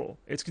example,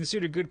 it's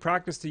considered good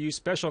practice to use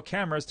special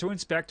cameras to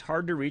inspect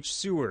hard-to-reach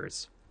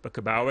sewers. But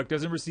Kabawik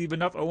doesn't receive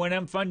enough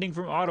O&M funding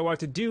from Ottawa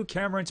to do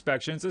camera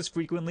inspections as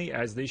frequently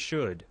as they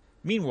should.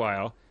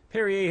 Meanwhile,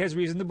 Perrier has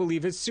reason to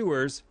believe his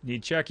sewers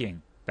need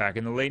checking. Back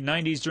in the late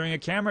 90s, during a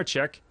camera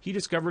check, he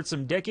discovered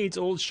some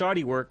decades-old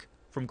shoddy work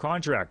from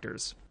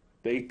contractors.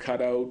 They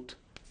cut out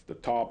the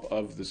top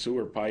of the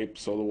sewer pipe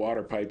so the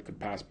water pipe could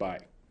pass by,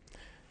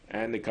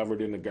 and they covered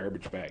it in a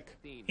garbage bag.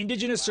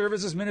 Indigenous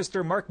Services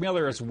Minister Mark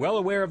Miller is well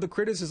aware of the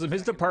criticism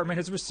his department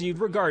has received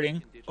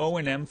regarding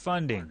O&M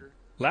funding.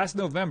 Last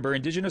November,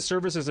 Indigenous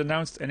Services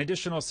announced an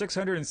additional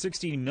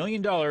 $660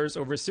 million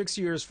over 6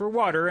 years for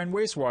water and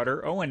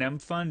wastewater O&M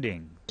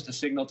funding. Just a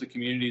signal to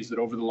communities that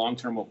over the long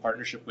term we'll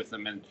partnership with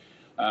them, and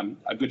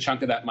a good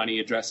chunk of that money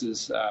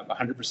addresses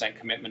 100%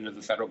 commitment of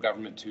the federal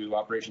government to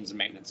operations and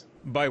maintenance.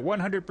 By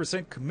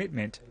 100%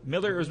 commitment,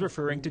 Miller is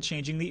referring to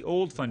changing the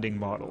old funding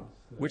model,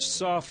 which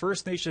saw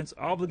First Nations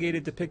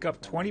obligated to pick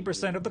up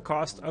 20% of the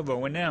cost of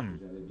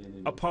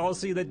O&M, a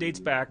policy that dates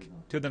back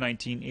to the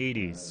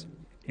 1980s.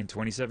 In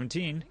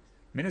 2017,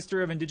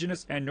 Minister of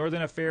Indigenous and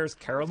Northern Affairs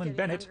Carolyn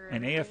Bennett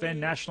and APTN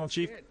National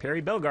Chief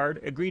Perry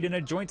Bellegarde agreed in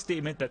a joint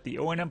statement that the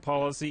O&M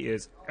policy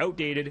is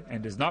outdated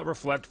and does not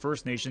reflect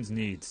First Nations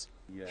needs.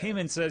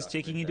 Heyman says,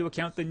 taking into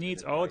account the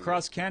needs all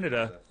across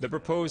Canada, the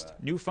proposed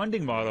new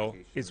funding model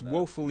is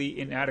woefully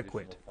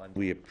inadequate.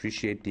 We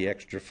appreciate the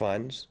extra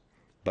funds,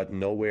 but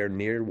nowhere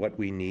near what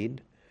we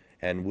need.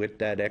 And with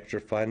that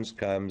extra funds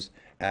comes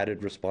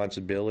added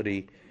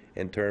responsibility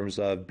in terms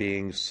of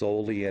being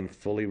solely and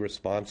fully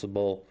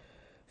responsible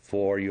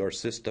for your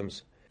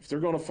systems. If they're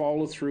going to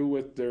follow through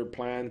with their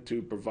plan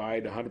to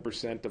provide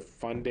 100% of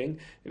funding,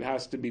 it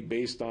has to be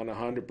based on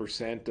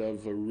 100%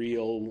 of a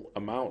real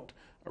amount,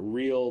 a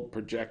real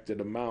projected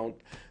amount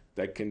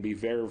that can be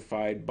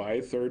verified by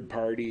a third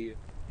party.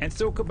 And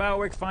so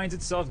Kabawick finds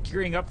itself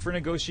gearing up for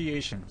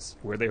negotiations,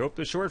 where they hope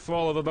the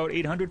shortfall of about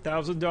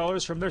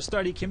 $800,000 from their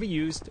study can be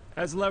used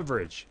as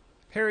leverage.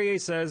 Perrier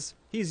says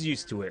he's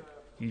used to it.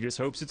 He just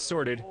hopes it's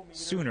sorted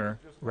sooner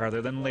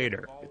rather than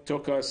later. It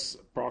took us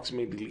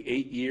approximately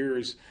 8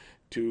 years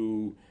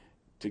to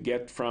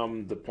get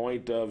from the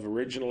point of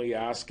originally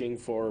asking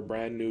for a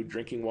brand new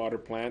drinking water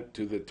plant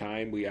to the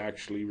time we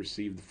actually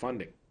received the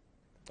funding.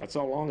 That's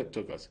how long it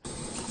took us.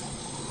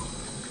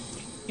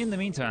 In the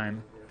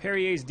meantime,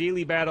 Perrier's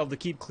daily battle to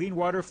keep clean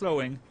water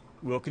flowing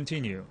will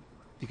continue,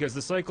 because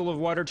the cycle of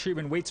water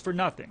treatment waits for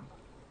nothing,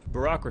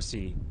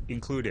 bureaucracy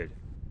included.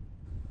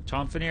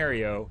 Tom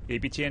Fenario,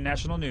 APTN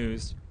National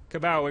News,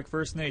 Kabawick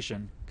First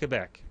Nation,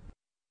 Quebec.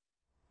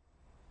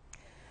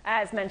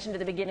 As mentioned at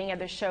the beginning of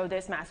the show,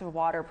 this massive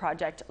water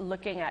project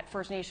looking at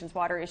First Nations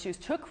water issues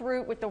took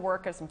root with the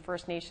work of some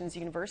First Nations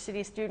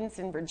University students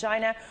in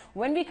Regina.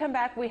 When we come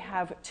back, we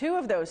have 2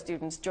 of those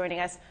students joining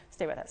us.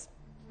 Stay with us.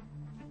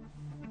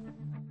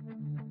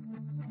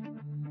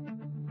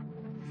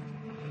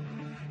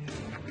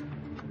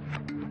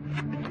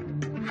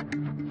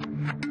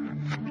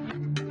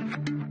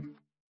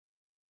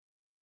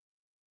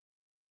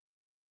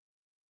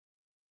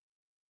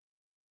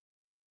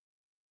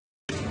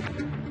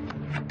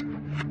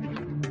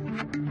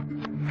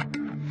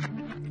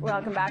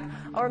 Welcome back.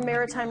 Our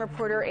maritime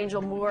reporter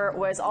Angel Moore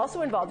was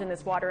also involved in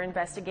this water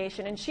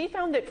investigation, and she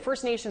found that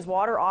First Nations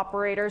water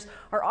operators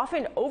are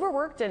often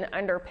overworked and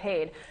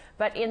underpaid.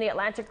 But in the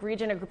Atlantic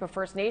region, a group of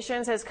First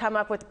Nations has come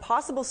up with a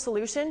possible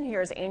solution.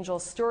 Here's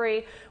Angel's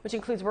story, which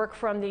includes work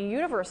from the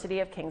University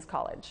of King's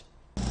College.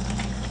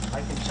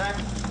 I can check.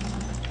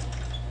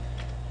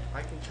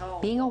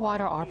 Being a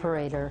water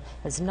operator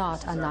is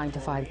not a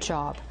 9-to-5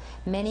 job.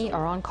 Many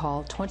are on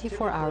call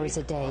 24 hours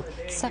a day,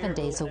 7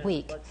 days a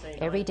week.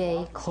 Every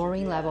day,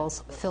 chlorine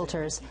levels,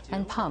 filters,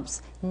 and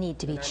pumps need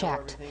to be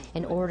checked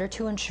in order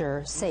to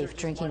ensure safe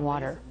drinking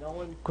water.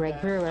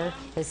 Greg Brewer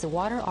is the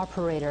water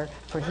operator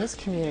for his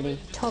community,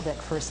 Tobic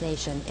First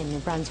Nation in New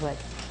Brunswick.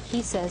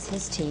 He says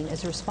his team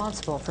is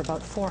responsible for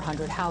about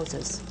 400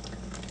 houses.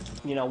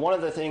 You know, one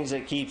of the things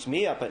that keeps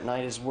me up at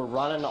night is we're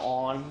running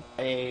on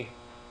a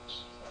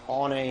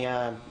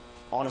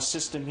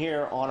system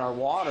here on our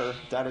water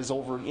that is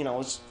over, you know,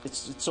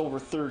 it's over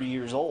 30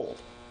 years old.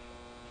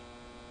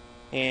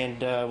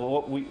 And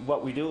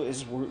what we do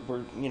is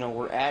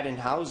we're adding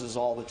houses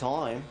all the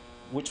time,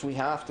 which we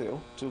have to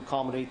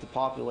accommodate the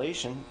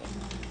population.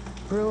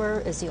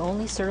 Brewer is the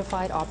only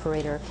certified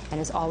operator and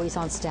is always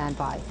on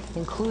standby,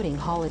 including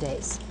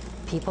holidays.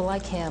 People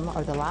like him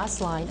are the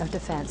last line of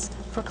defense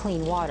for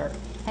clean water,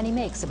 and he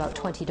makes about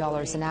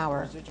 $20 an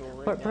hour.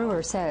 But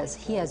Brewer says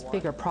he has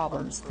bigger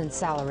problems than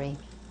salary.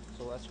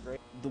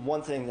 The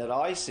one thing that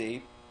I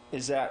see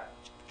is that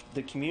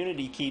the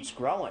community keeps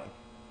growing,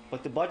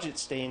 but the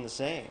budget's staying the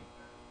same.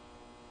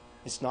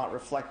 It's not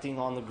reflecting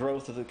on the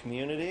growth of the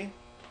community,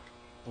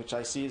 which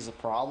I see as a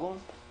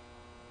problem.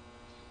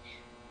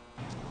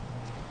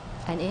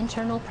 An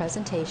internal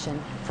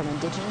presentation from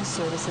Indigenous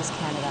Services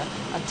Canada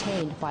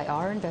obtained by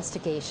our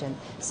investigation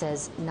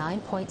says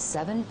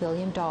 $9.7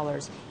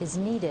 billion is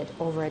needed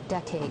over a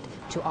decade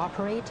to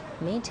operate,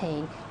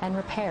 maintain, and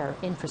repair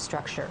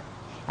infrastructure.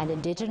 And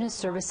Indigenous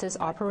Services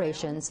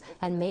operations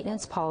and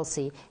maintenance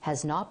policy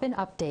has not been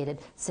updated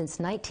since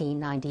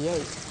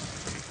 1998.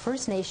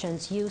 First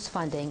Nations use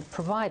funding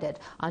provided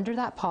under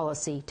that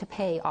policy to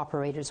pay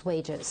operators'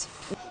 wages.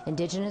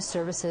 Indigenous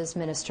Services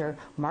Minister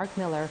Mark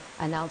Miller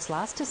announced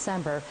last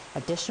December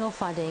additional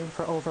funding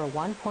for over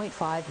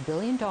 $1.5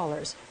 billion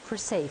for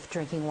safe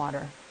drinking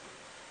water.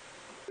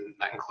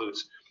 That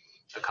includes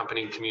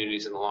accompanying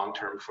communities in the long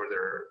term for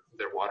their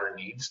water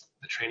needs,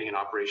 the training and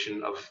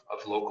operation of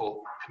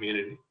local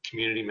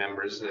community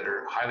members that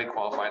are highly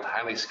qualified,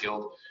 highly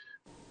skilled.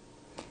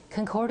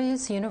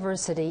 Concordia's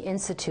University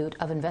Institute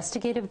of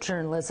Investigative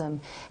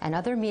Journalism and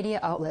other media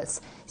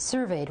outlets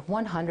surveyed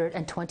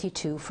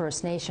 122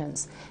 First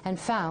Nations and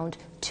found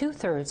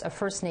 2/3 of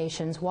First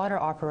Nations water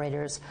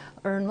operators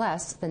earn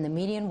less than the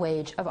median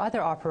wage of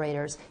other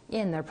operators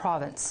in their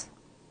province.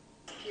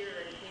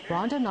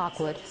 Rhonda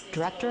Knockwood,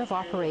 Director of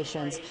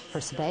Operations for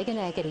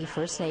Sipekne'katik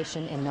First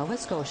Nation in Nova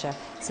Scotia,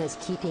 says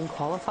keeping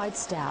qualified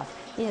staff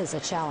is a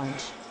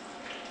challenge.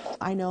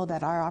 I know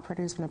that our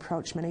operator has been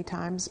approached many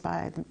times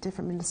by the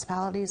different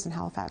municipalities in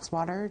Halifax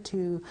Water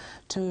to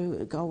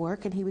go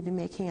work, and he would be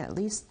making at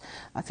least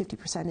a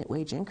 50%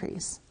 wage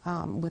increase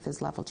with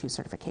his level 2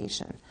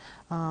 certification.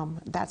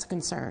 That's a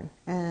concern,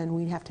 and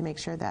we have to make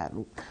sure that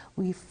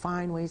we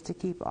find ways to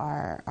keep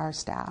our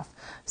staff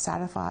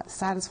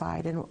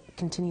satisfied and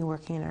continue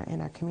working in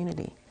our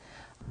community.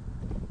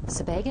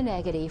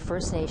 Sipekne'katik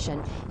First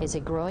Nation is a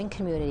growing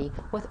community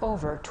with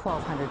over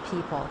 1,200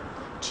 people.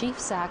 Chief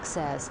Sack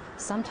says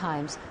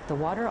sometimes the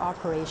water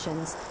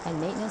operations and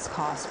maintenance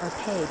costs are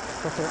paid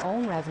with their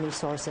own revenue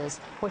sources,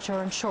 which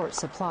are in short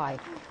supply,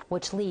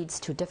 which leads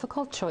to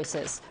difficult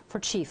choices for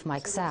Chief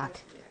Mike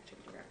Sack.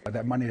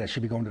 That money that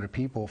should be going to the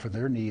people for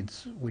their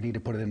needs, we need to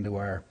put it into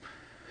our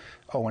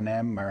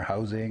O&M, our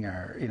housing,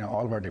 our,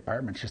 all of our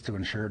departments, just to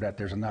ensure that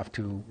there's enough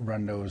to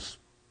run those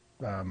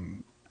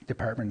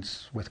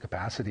departments with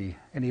capacity.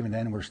 And even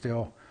then, we're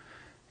still,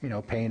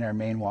 paying our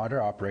main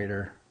water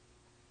operator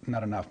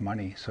not enough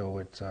money. So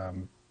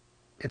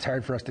it's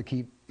hard for us to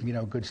keep,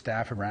 good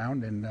staff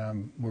around,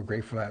 and we're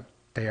grateful that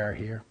they are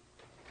here.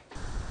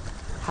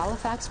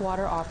 Halifax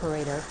water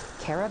operator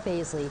Cara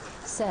Baisley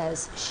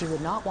says she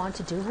would not want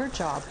to do her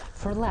job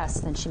for less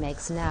than she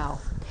makes now.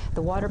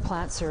 The water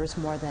plant serves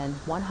more than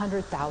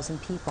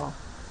 100,000 people.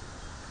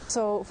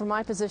 So for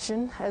my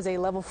position as a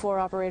level 4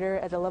 operator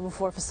at a level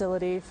 4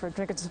 facility for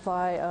drinking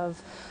supply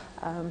of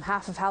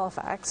half of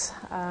Halifax,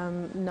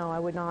 no, I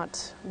would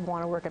not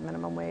want to work at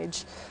minimum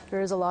wage. There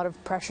is a lot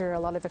of pressure, a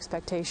lot of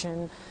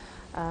expectation.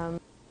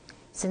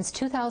 Since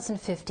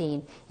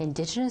 2015,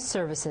 Indigenous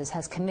Services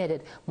has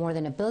committed more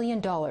than $1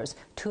 billion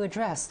to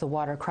address the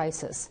water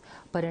crisis.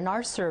 But in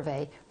our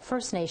survey,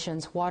 First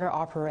Nations water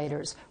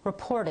operators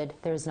reported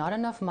there is not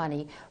enough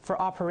money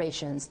for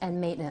operations and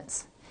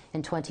maintenance.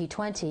 In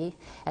 2020,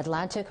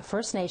 Atlantic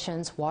First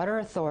Nations Water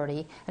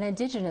Authority, an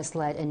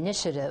Indigenous-led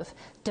initiative,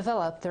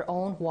 developed their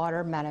own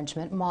water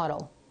management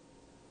model.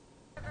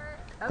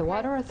 The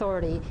Water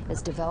Authority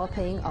is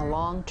developing a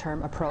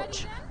long-term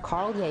approach.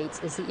 Carl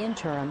Yates is the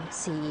interim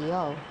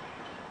CEO.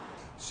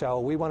 So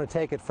we want to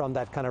take it from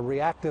that kind of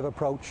reactive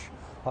approach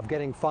of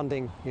getting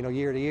funding,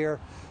 year to year,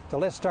 to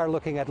let's start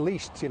looking at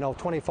least,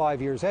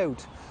 25 years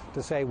out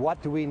to say what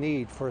do we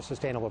need for a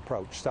sustainable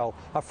approach. So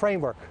a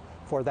framework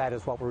for that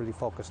is what we're really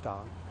focused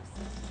on.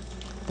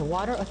 The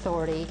Water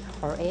Authority,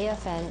 or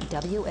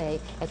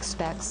AFNWA,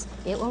 expects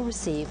it will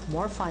receive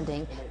more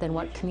funding than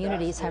what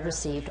communities have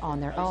received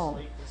on their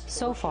own.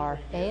 So far,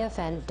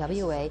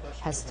 AFNWA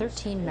has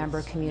 13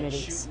 member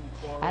communities.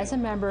 As a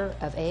member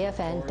of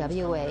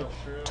AFNWA,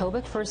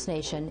 Tobic First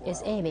Nation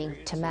is aiming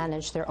to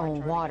manage their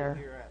own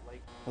water.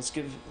 Let's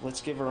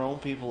give our own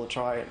people a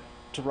try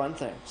to run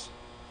things.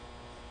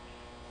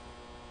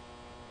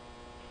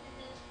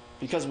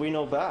 Because we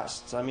know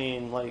best. I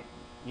mean,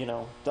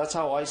 that's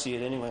how I see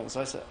it anyway. As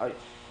I said,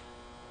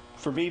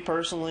 for me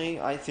personally,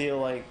 I feel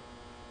like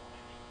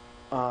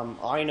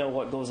I know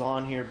what goes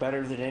on here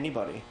better than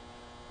anybody.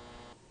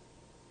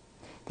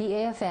 The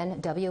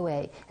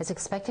AFNWA is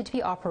expected to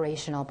be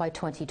operational by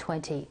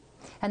 2020,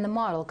 and the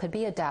model could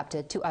be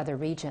adapted to other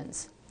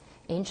regions.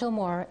 Angel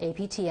Moore,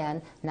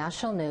 APTN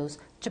National News,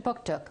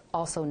 Jabuktuk,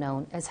 also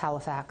known as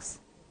Halifax.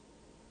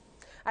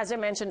 As I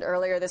mentioned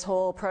earlier, this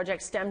whole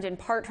project stemmed in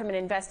part from an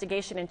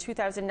investigation in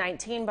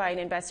 2019 by an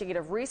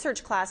investigative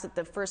research class at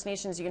the First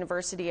Nations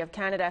University of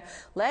Canada,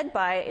 led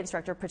by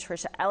instructor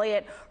Patricia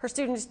Elliott. Her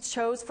students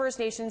chose First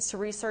Nations to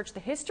research the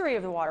history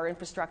of the water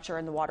infrastructure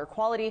and the water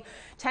quality.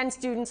 10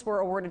 students were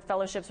awarded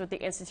fellowships with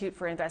the Institute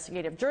for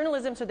Investigative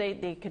Journalism so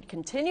they could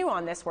continue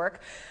on this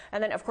work.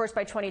 And then, of course,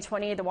 by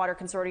 2020, the Water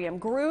Consortium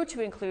grew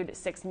to include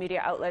 6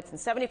 media outlets and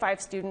 75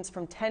 students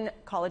from 10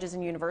 colleges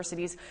and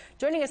universities.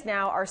 Joining us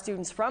now are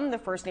students from the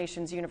First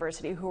Nations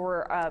University who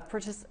were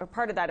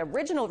part of that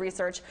original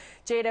research,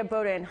 Jada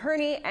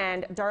Boden-Herney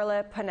and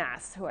Darla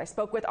Panas, who I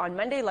spoke with on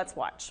Monday. Let's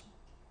watch.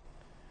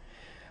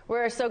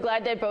 We're so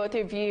glad that both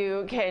of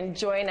you can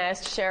join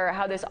us to share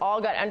how this all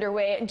got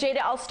underway. Jada,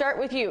 I'll start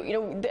with you.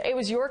 It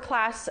was your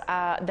class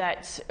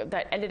that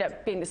ended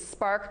up being the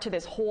spark to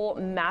this whole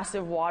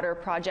massive water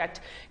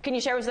project. Can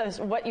you share with us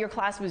what your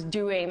class was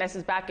doing? This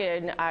is back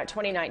in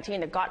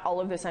 2019 that got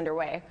all of this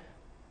underway.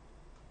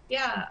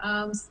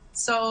 Yeah,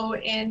 so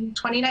in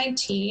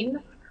 2019,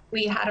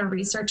 we had a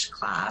research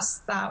class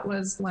that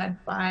was led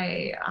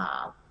by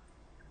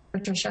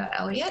Patricia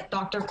Elliott,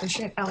 Dr.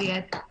 Patricia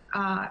Elliott,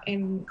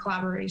 in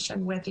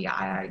collaboration with the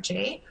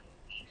IIJ.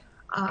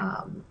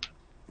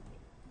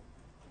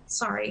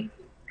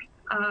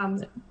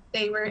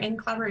 They were in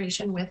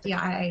collaboration with the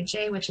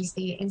IIJ, which is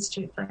the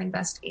Institute for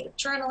Investigative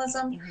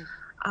Journalism.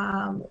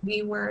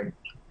 We were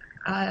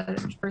a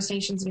First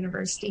Nations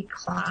University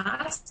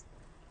class.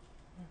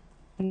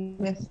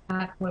 With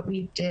that, what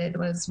we did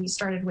was we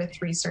started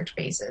with research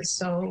bases.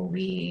 So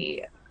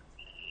we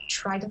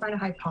tried to find a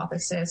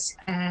hypothesis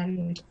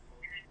and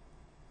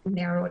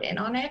narrowed in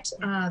on it.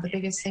 The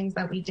biggest things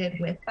that we did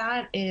with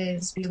that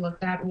is we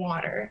looked at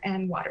water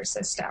and water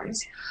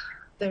systems.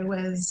 There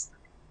was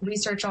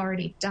research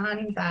already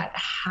done that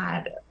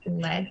had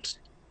led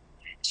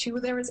to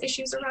there was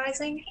issues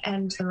arising,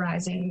 and the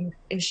rising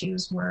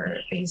issues were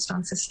based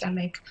on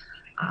systemic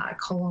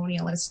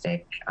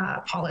colonialistic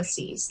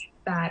policies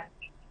that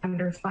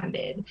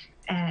underfunded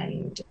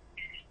and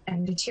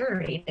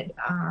deteriorated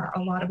a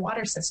lot of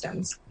water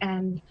systems.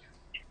 And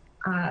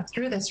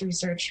through this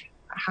research,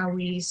 how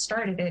we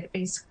started it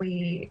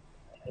basically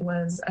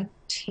was a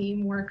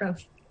teamwork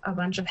of a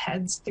bunch of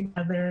heads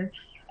together,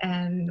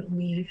 and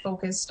we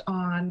focused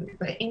on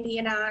the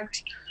Indian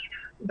Act,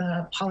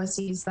 the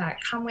policies that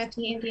come with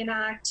the Indian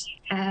Act,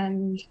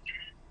 and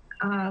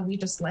we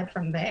just led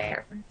from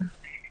there.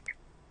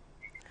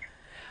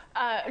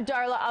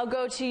 Darla, I'll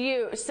go to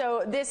you.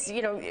 So this,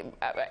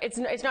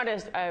 it's not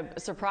a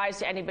surprise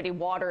to anybody.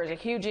 Water is a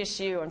huge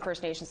issue on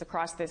First Nations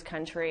across this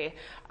country.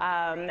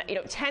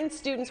 10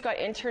 students got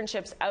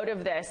internships out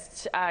of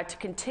this to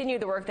continue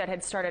the work that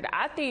had started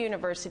at the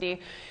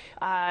university.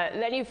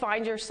 Then you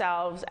find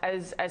yourselves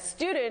as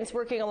students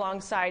working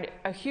alongside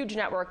a huge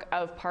network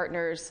of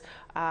partners,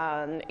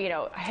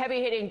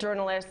 heavy-hitting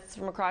journalists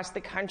from across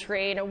the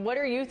country. What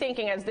are you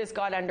thinking as this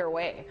got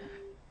underway?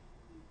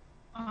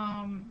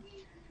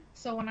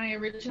 So when I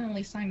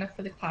originally signed up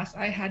for the class,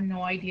 I had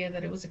no idea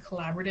that it was a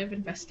collaborative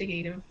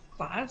investigative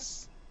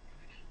class.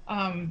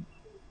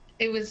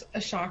 It was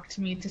a shock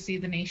to me to see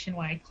the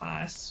nationwide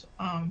class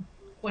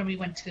when we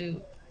went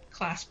to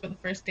class for the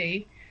first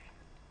day.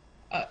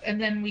 And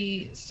then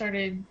we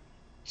started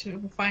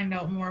to find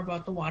out more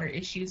about the water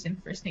issues in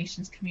First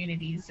Nations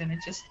communities, and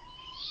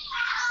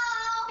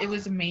it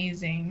was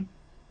amazing,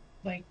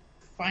 like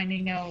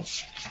finding out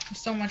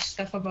so much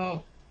stuff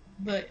about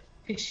the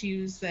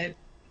issues that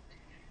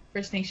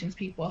First Nations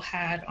people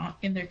had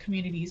in their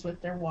communities with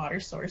their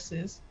water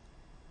sources.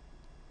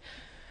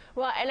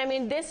 Well, and I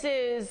mean, this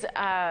is,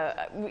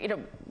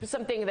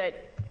 something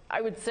that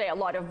I would say a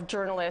lot of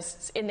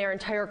journalists in their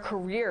entire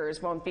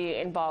careers won't be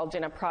involved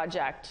in a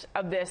project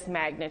of this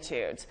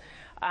magnitude.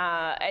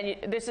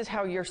 And this is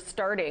how you're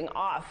starting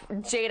off.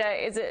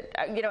 Jada, is it,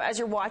 as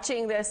you're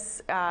watching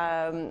this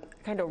kind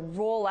of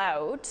roll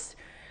out,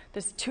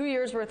 this 2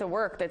 years worth of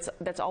work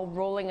that's all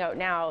rolling out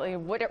now,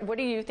 what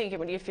are you thinking,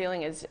 what are you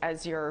feeling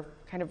as you're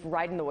kind of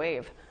riding the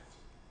wave?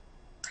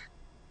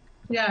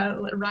 Yeah,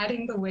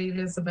 riding the wave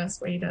is the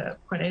best way to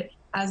put it.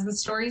 As the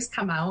stories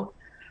come out,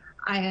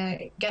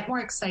 I get more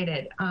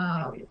excited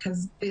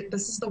because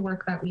this is the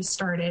work that we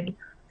started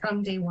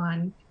from day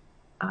one.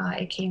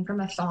 It came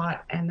from a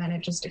thought, and then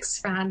it just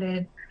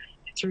expanded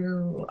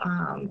through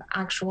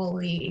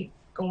actually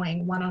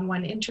going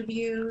one-on-one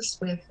interviews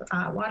with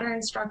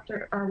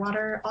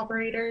water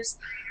operators,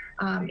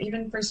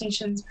 even First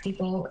Nations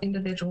people,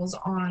 individuals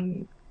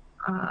on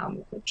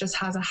just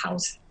has a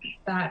house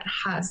that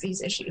has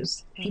these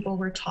issues. People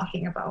were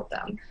talking about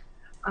them.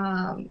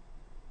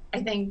 I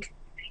think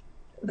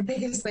the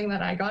biggest thing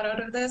that I got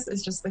out of this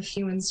is just the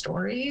human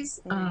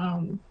stories,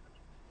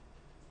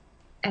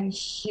 and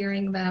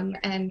hearing them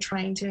and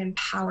trying to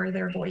empower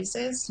their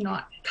voices,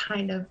 not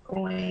kind of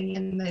going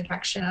in the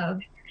direction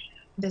of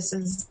this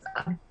is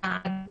a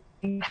bad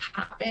thing that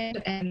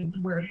happened and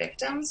we're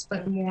victims,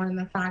 but more in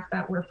the fact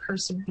that we're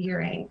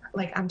persevering.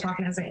 Like, I'm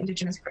talking as an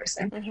Indigenous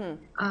person,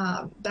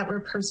 that we're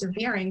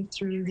persevering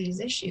through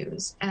these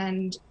issues.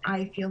 And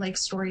I feel like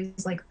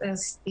stories like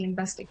this, the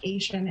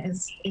investigation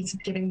is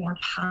giving more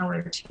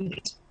power to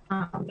these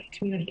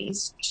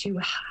communities to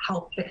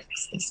help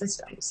fix the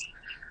systems.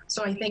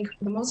 So I think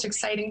the most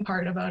exciting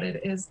part about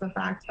it is the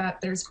fact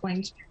that there's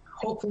going to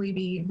hopefully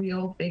be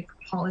real big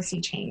policy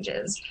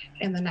changes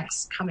in the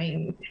next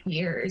coming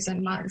years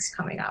and months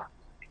coming up.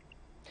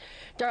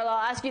 Darla,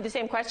 I'll ask you the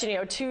same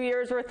question. 2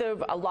 years worth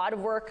of a lot of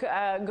work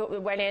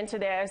went into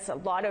this, a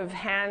lot of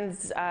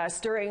hands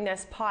stirring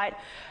this pot.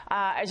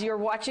 As you're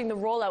watching the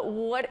rollout,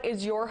 what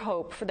is your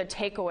hope for the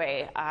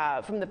takeaway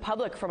from the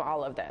public from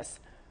all of this?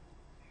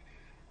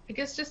 I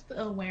guess just the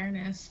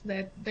awareness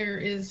that there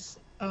is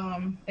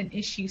an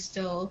issue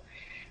still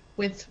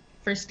with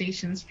First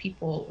Nations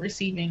people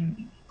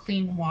receiving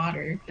clean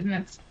water,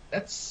 and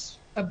that's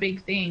a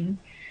big thing.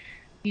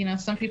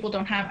 Some people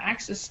don't have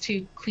access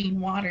to clean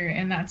water,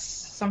 and that's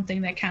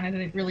something that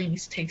Canada really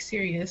needs to take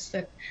serious,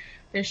 that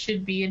there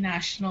should be a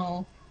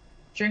national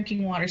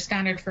drinking water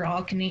standard for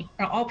all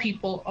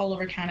people all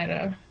over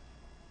Canada.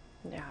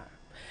 Yeah.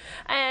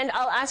 And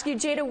I'll ask you,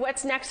 Jada,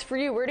 what's next for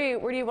you? Where do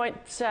you want,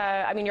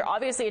 you're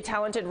obviously a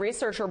talented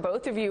researcher,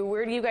 both of you.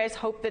 Where do you guys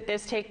hope that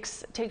this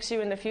takes you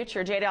in the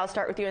future? Jada, I'll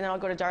start with you and then I'll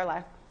go to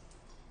Darla.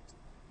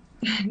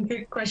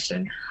 Good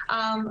question.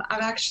 I'm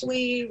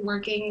actually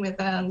working with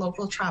a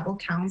local tribal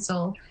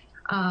council,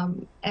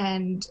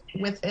 and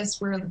with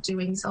this we're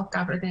doing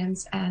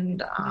self-governance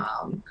and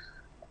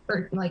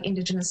for like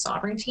Indigenous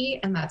sovereignty,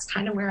 and that's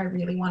kind of where I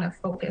really want to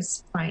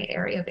focus my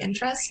area of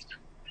interest.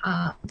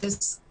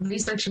 This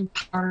research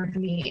empowered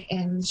me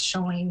in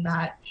showing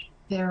that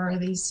there are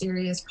these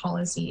serious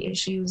policy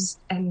issues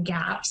and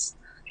gaps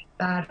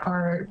that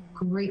are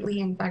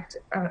greatly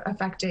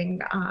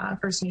affecting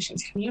First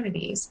Nations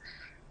communities.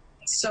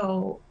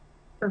 So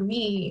for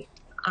me,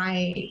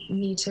 I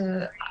need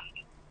to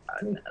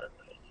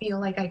feel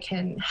like I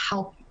can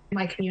help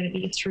my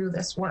community through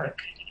this work.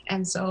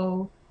 And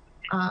so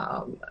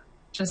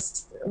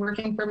just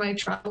working for my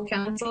tribal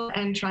council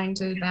and trying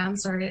to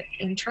advance our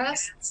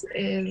interests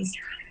is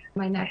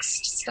my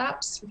next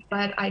steps.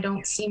 But I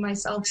don't see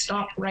myself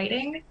stop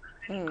writing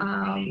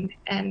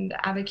and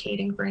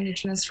advocating for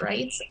Indigenous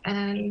rights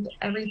and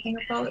everything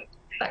about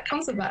that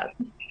comes with that.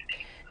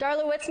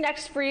 Darla, what's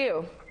next for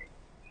you?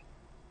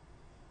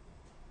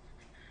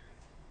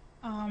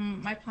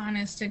 My plan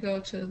is to go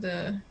to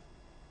the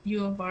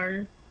U of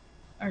R,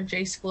 or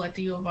J school at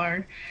the U of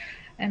R,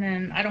 And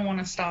then I don't want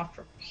to stop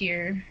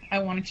here. I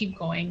want to keep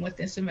going with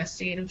this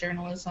investigative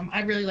journalism.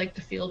 I really like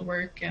the field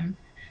work and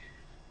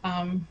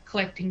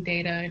collecting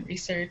data and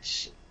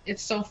research.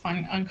 It's so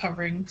fun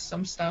uncovering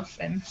some stuff,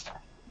 and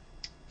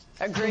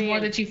the more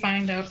that you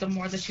find out, the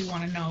more that you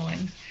want to know,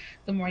 and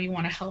the more you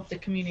want to help the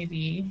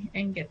community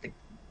and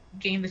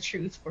gain the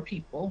truth for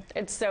people.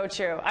 It's so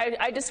true.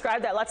 I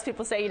describe that. Lots of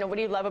people say, what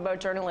do you love about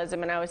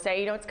journalism? And I would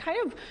say, it's kind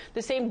of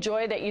the same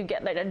joy that you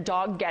get that a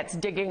dog gets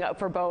digging up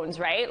for bones,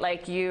 right?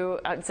 Like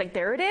it's like,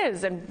 there it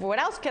is, and what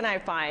else can I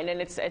find?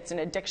 And it's an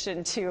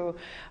addiction to,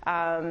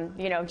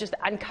 just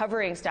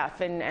uncovering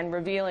stuff and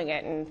revealing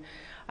it. And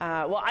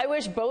well, I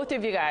wish both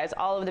of you guys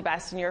all of the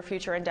best in your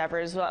future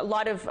endeavors. A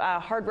lot of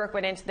hard work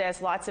went into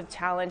this, lots of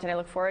talent, and I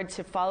look forward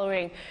to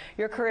following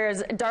your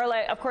careers.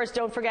 Darla, of course,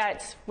 don't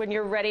forget, when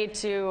you're ready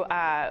to,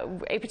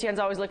 APTN's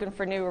always looking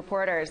for new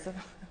reporters.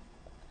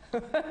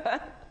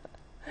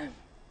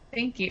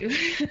 Thank you.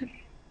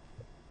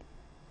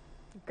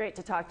 Great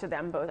to talk to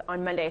them both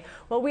on Monday.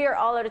 Well, we are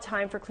all out of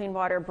time for Clean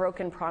Water,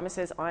 Broken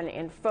Promises on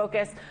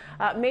InFocus.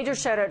 Major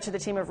shout out to the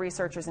team of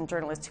researchers and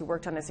journalists who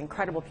worked on this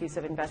incredible piece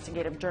of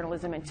investigative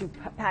journalism, and to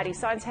Patty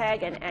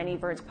Sontag and Annie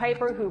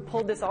Burns-Piper who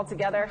pulled this all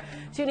together.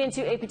 Tune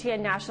into APTN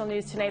National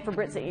News tonight for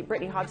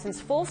Brittany Hobson's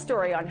full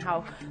story on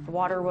how the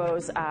water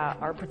woes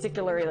are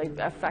particularly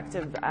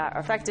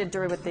affected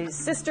with these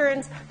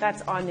cisterns.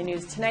 That's on the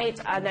news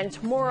tonight. Then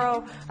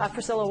tomorrow,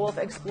 Priscilla Wolf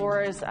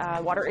explores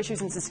water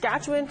issues in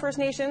Saskatchewan First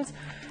Nations.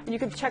 And you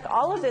can check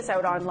all of this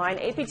out online,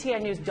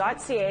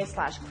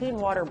 aptnnews.ca/clean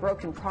water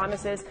broken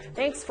promises.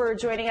 Thanks for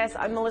joining us.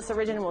 I'm Melissa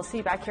Ridgen, and we'll see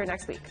you back here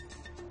next week.